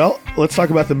 Well, let's talk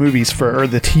about the movies or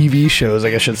the TV shows, I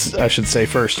guess I should say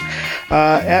first.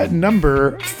 At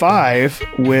number 5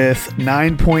 with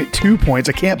 9.2 points,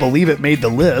 I can't believe it made the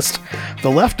list. The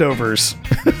Leftovers.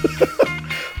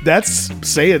 that's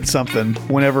saying something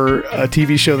whenever a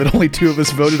TV show that only 2 of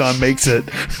us voted on makes it.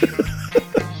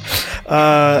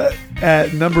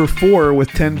 At number 4 with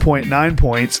 10.9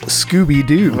 points,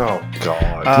 Scooby-Doo. Oh,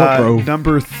 God.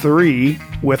 Number 3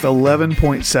 with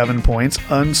 11.7 points,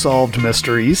 Unsolved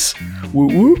Mysteries. Woo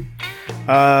woo.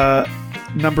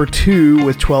 Number 2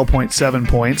 with 12.7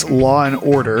 points, Law and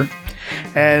Order.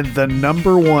 And the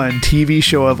number 1 TV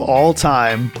show of all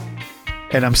time,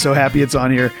 and I'm so happy it's on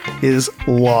here, is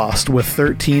Lost with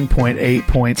 13.8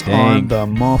 points on the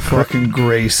motherfucking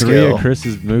grayscale. 3 of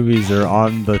Chris's movies are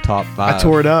on the top 5. I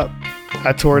tore it up.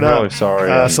 I'm really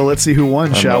sorry. So let's see who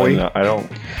won, shall we? I don't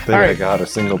think All right. I got a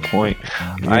single point.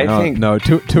 No,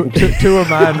 two of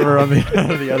mine were on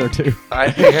the other 2.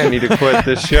 I think I need to quit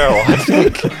this show. I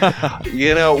think,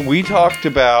 we talked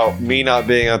about me not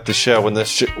being at the show when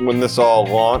this all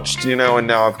launched, and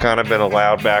now I've kind of been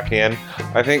allowed back in.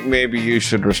 I think maybe you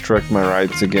should restrict my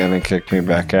rights again and kick me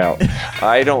back out.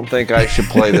 I don't think I should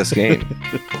play this game.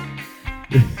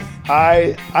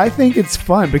 I think it's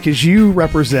fun because you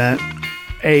represent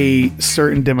a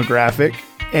certain demographic,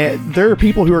 and there are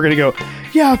people who are going to go,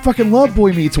 yeah, I fucking love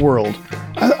Boy Meets World.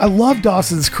 I love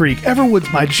Dawson's Creek.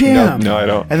 Everwood's my jam. No, I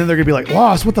don't. And then they're going to be like,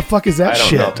 Lost, what the fuck is that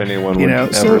shit? I don't know if anyone would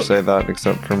ever say that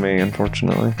except for me,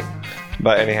 unfortunately.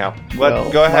 But anyhow,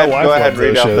 go ahead,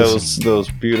 read out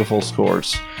those beautiful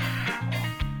scores.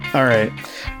 All right.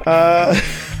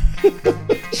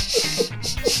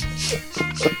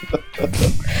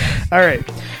 All right.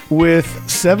 With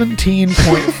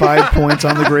 17.5 points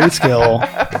on the grayscale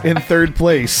in 3rd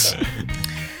place,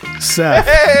 Seth.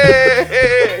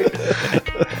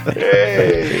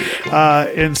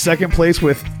 In 2nd place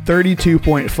with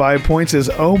 32.5 points is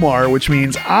Omar, which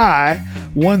means I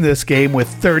won this game with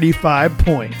 35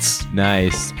 points.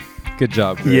 Nice. Good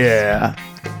job, Chris. Yeah.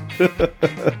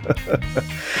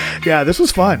 Yeah, this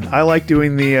was fun. I like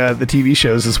doing the TV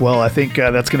shows as well. I think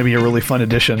that's going to be a really fun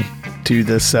addition to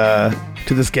this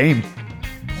game.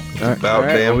 All right.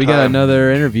 Well, we got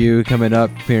another interview coming up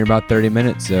here in about 30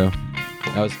 minutes, so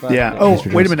that was fun. Yeah. Oh,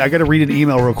 wait a minute. I got to read an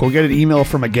email real quick. We got an email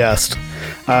from a guest.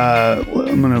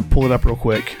 I'm going to pull it up real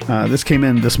quick. This came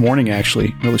in this morning,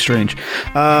 actually. Really strange.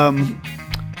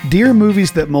 Dear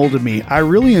Movies That Molded Me, I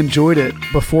really enjoyed it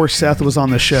before Seth was on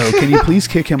the show. Can you please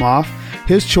kick him off?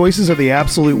 His choices are the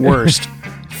absolute worst.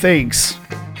 Thanks.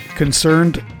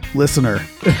 Concerned listener.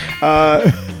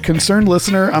 Concerned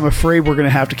listener, I'm afraid we're going to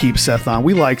have to keep Seth on.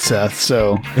 We like Seth,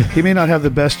 so he may not have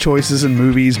the best choices in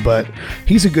movies, but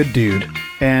he's a good dude.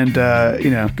 And,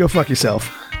 go fuck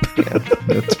yourself. Yeah,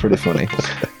 that's pretty funny.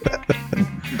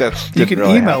 You can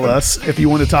email us if you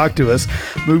want to talk to us.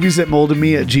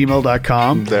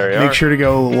 moviesthatmoldedme@gmail.com. There you Make are. sure to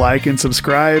go like and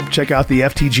subscribe. Check out the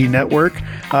FTG network.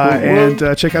 And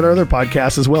check out our other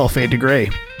podcasts as well, Fade to Gray.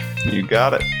 You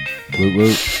got it. Woo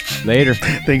woo. Later.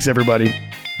 Thanks, everybody.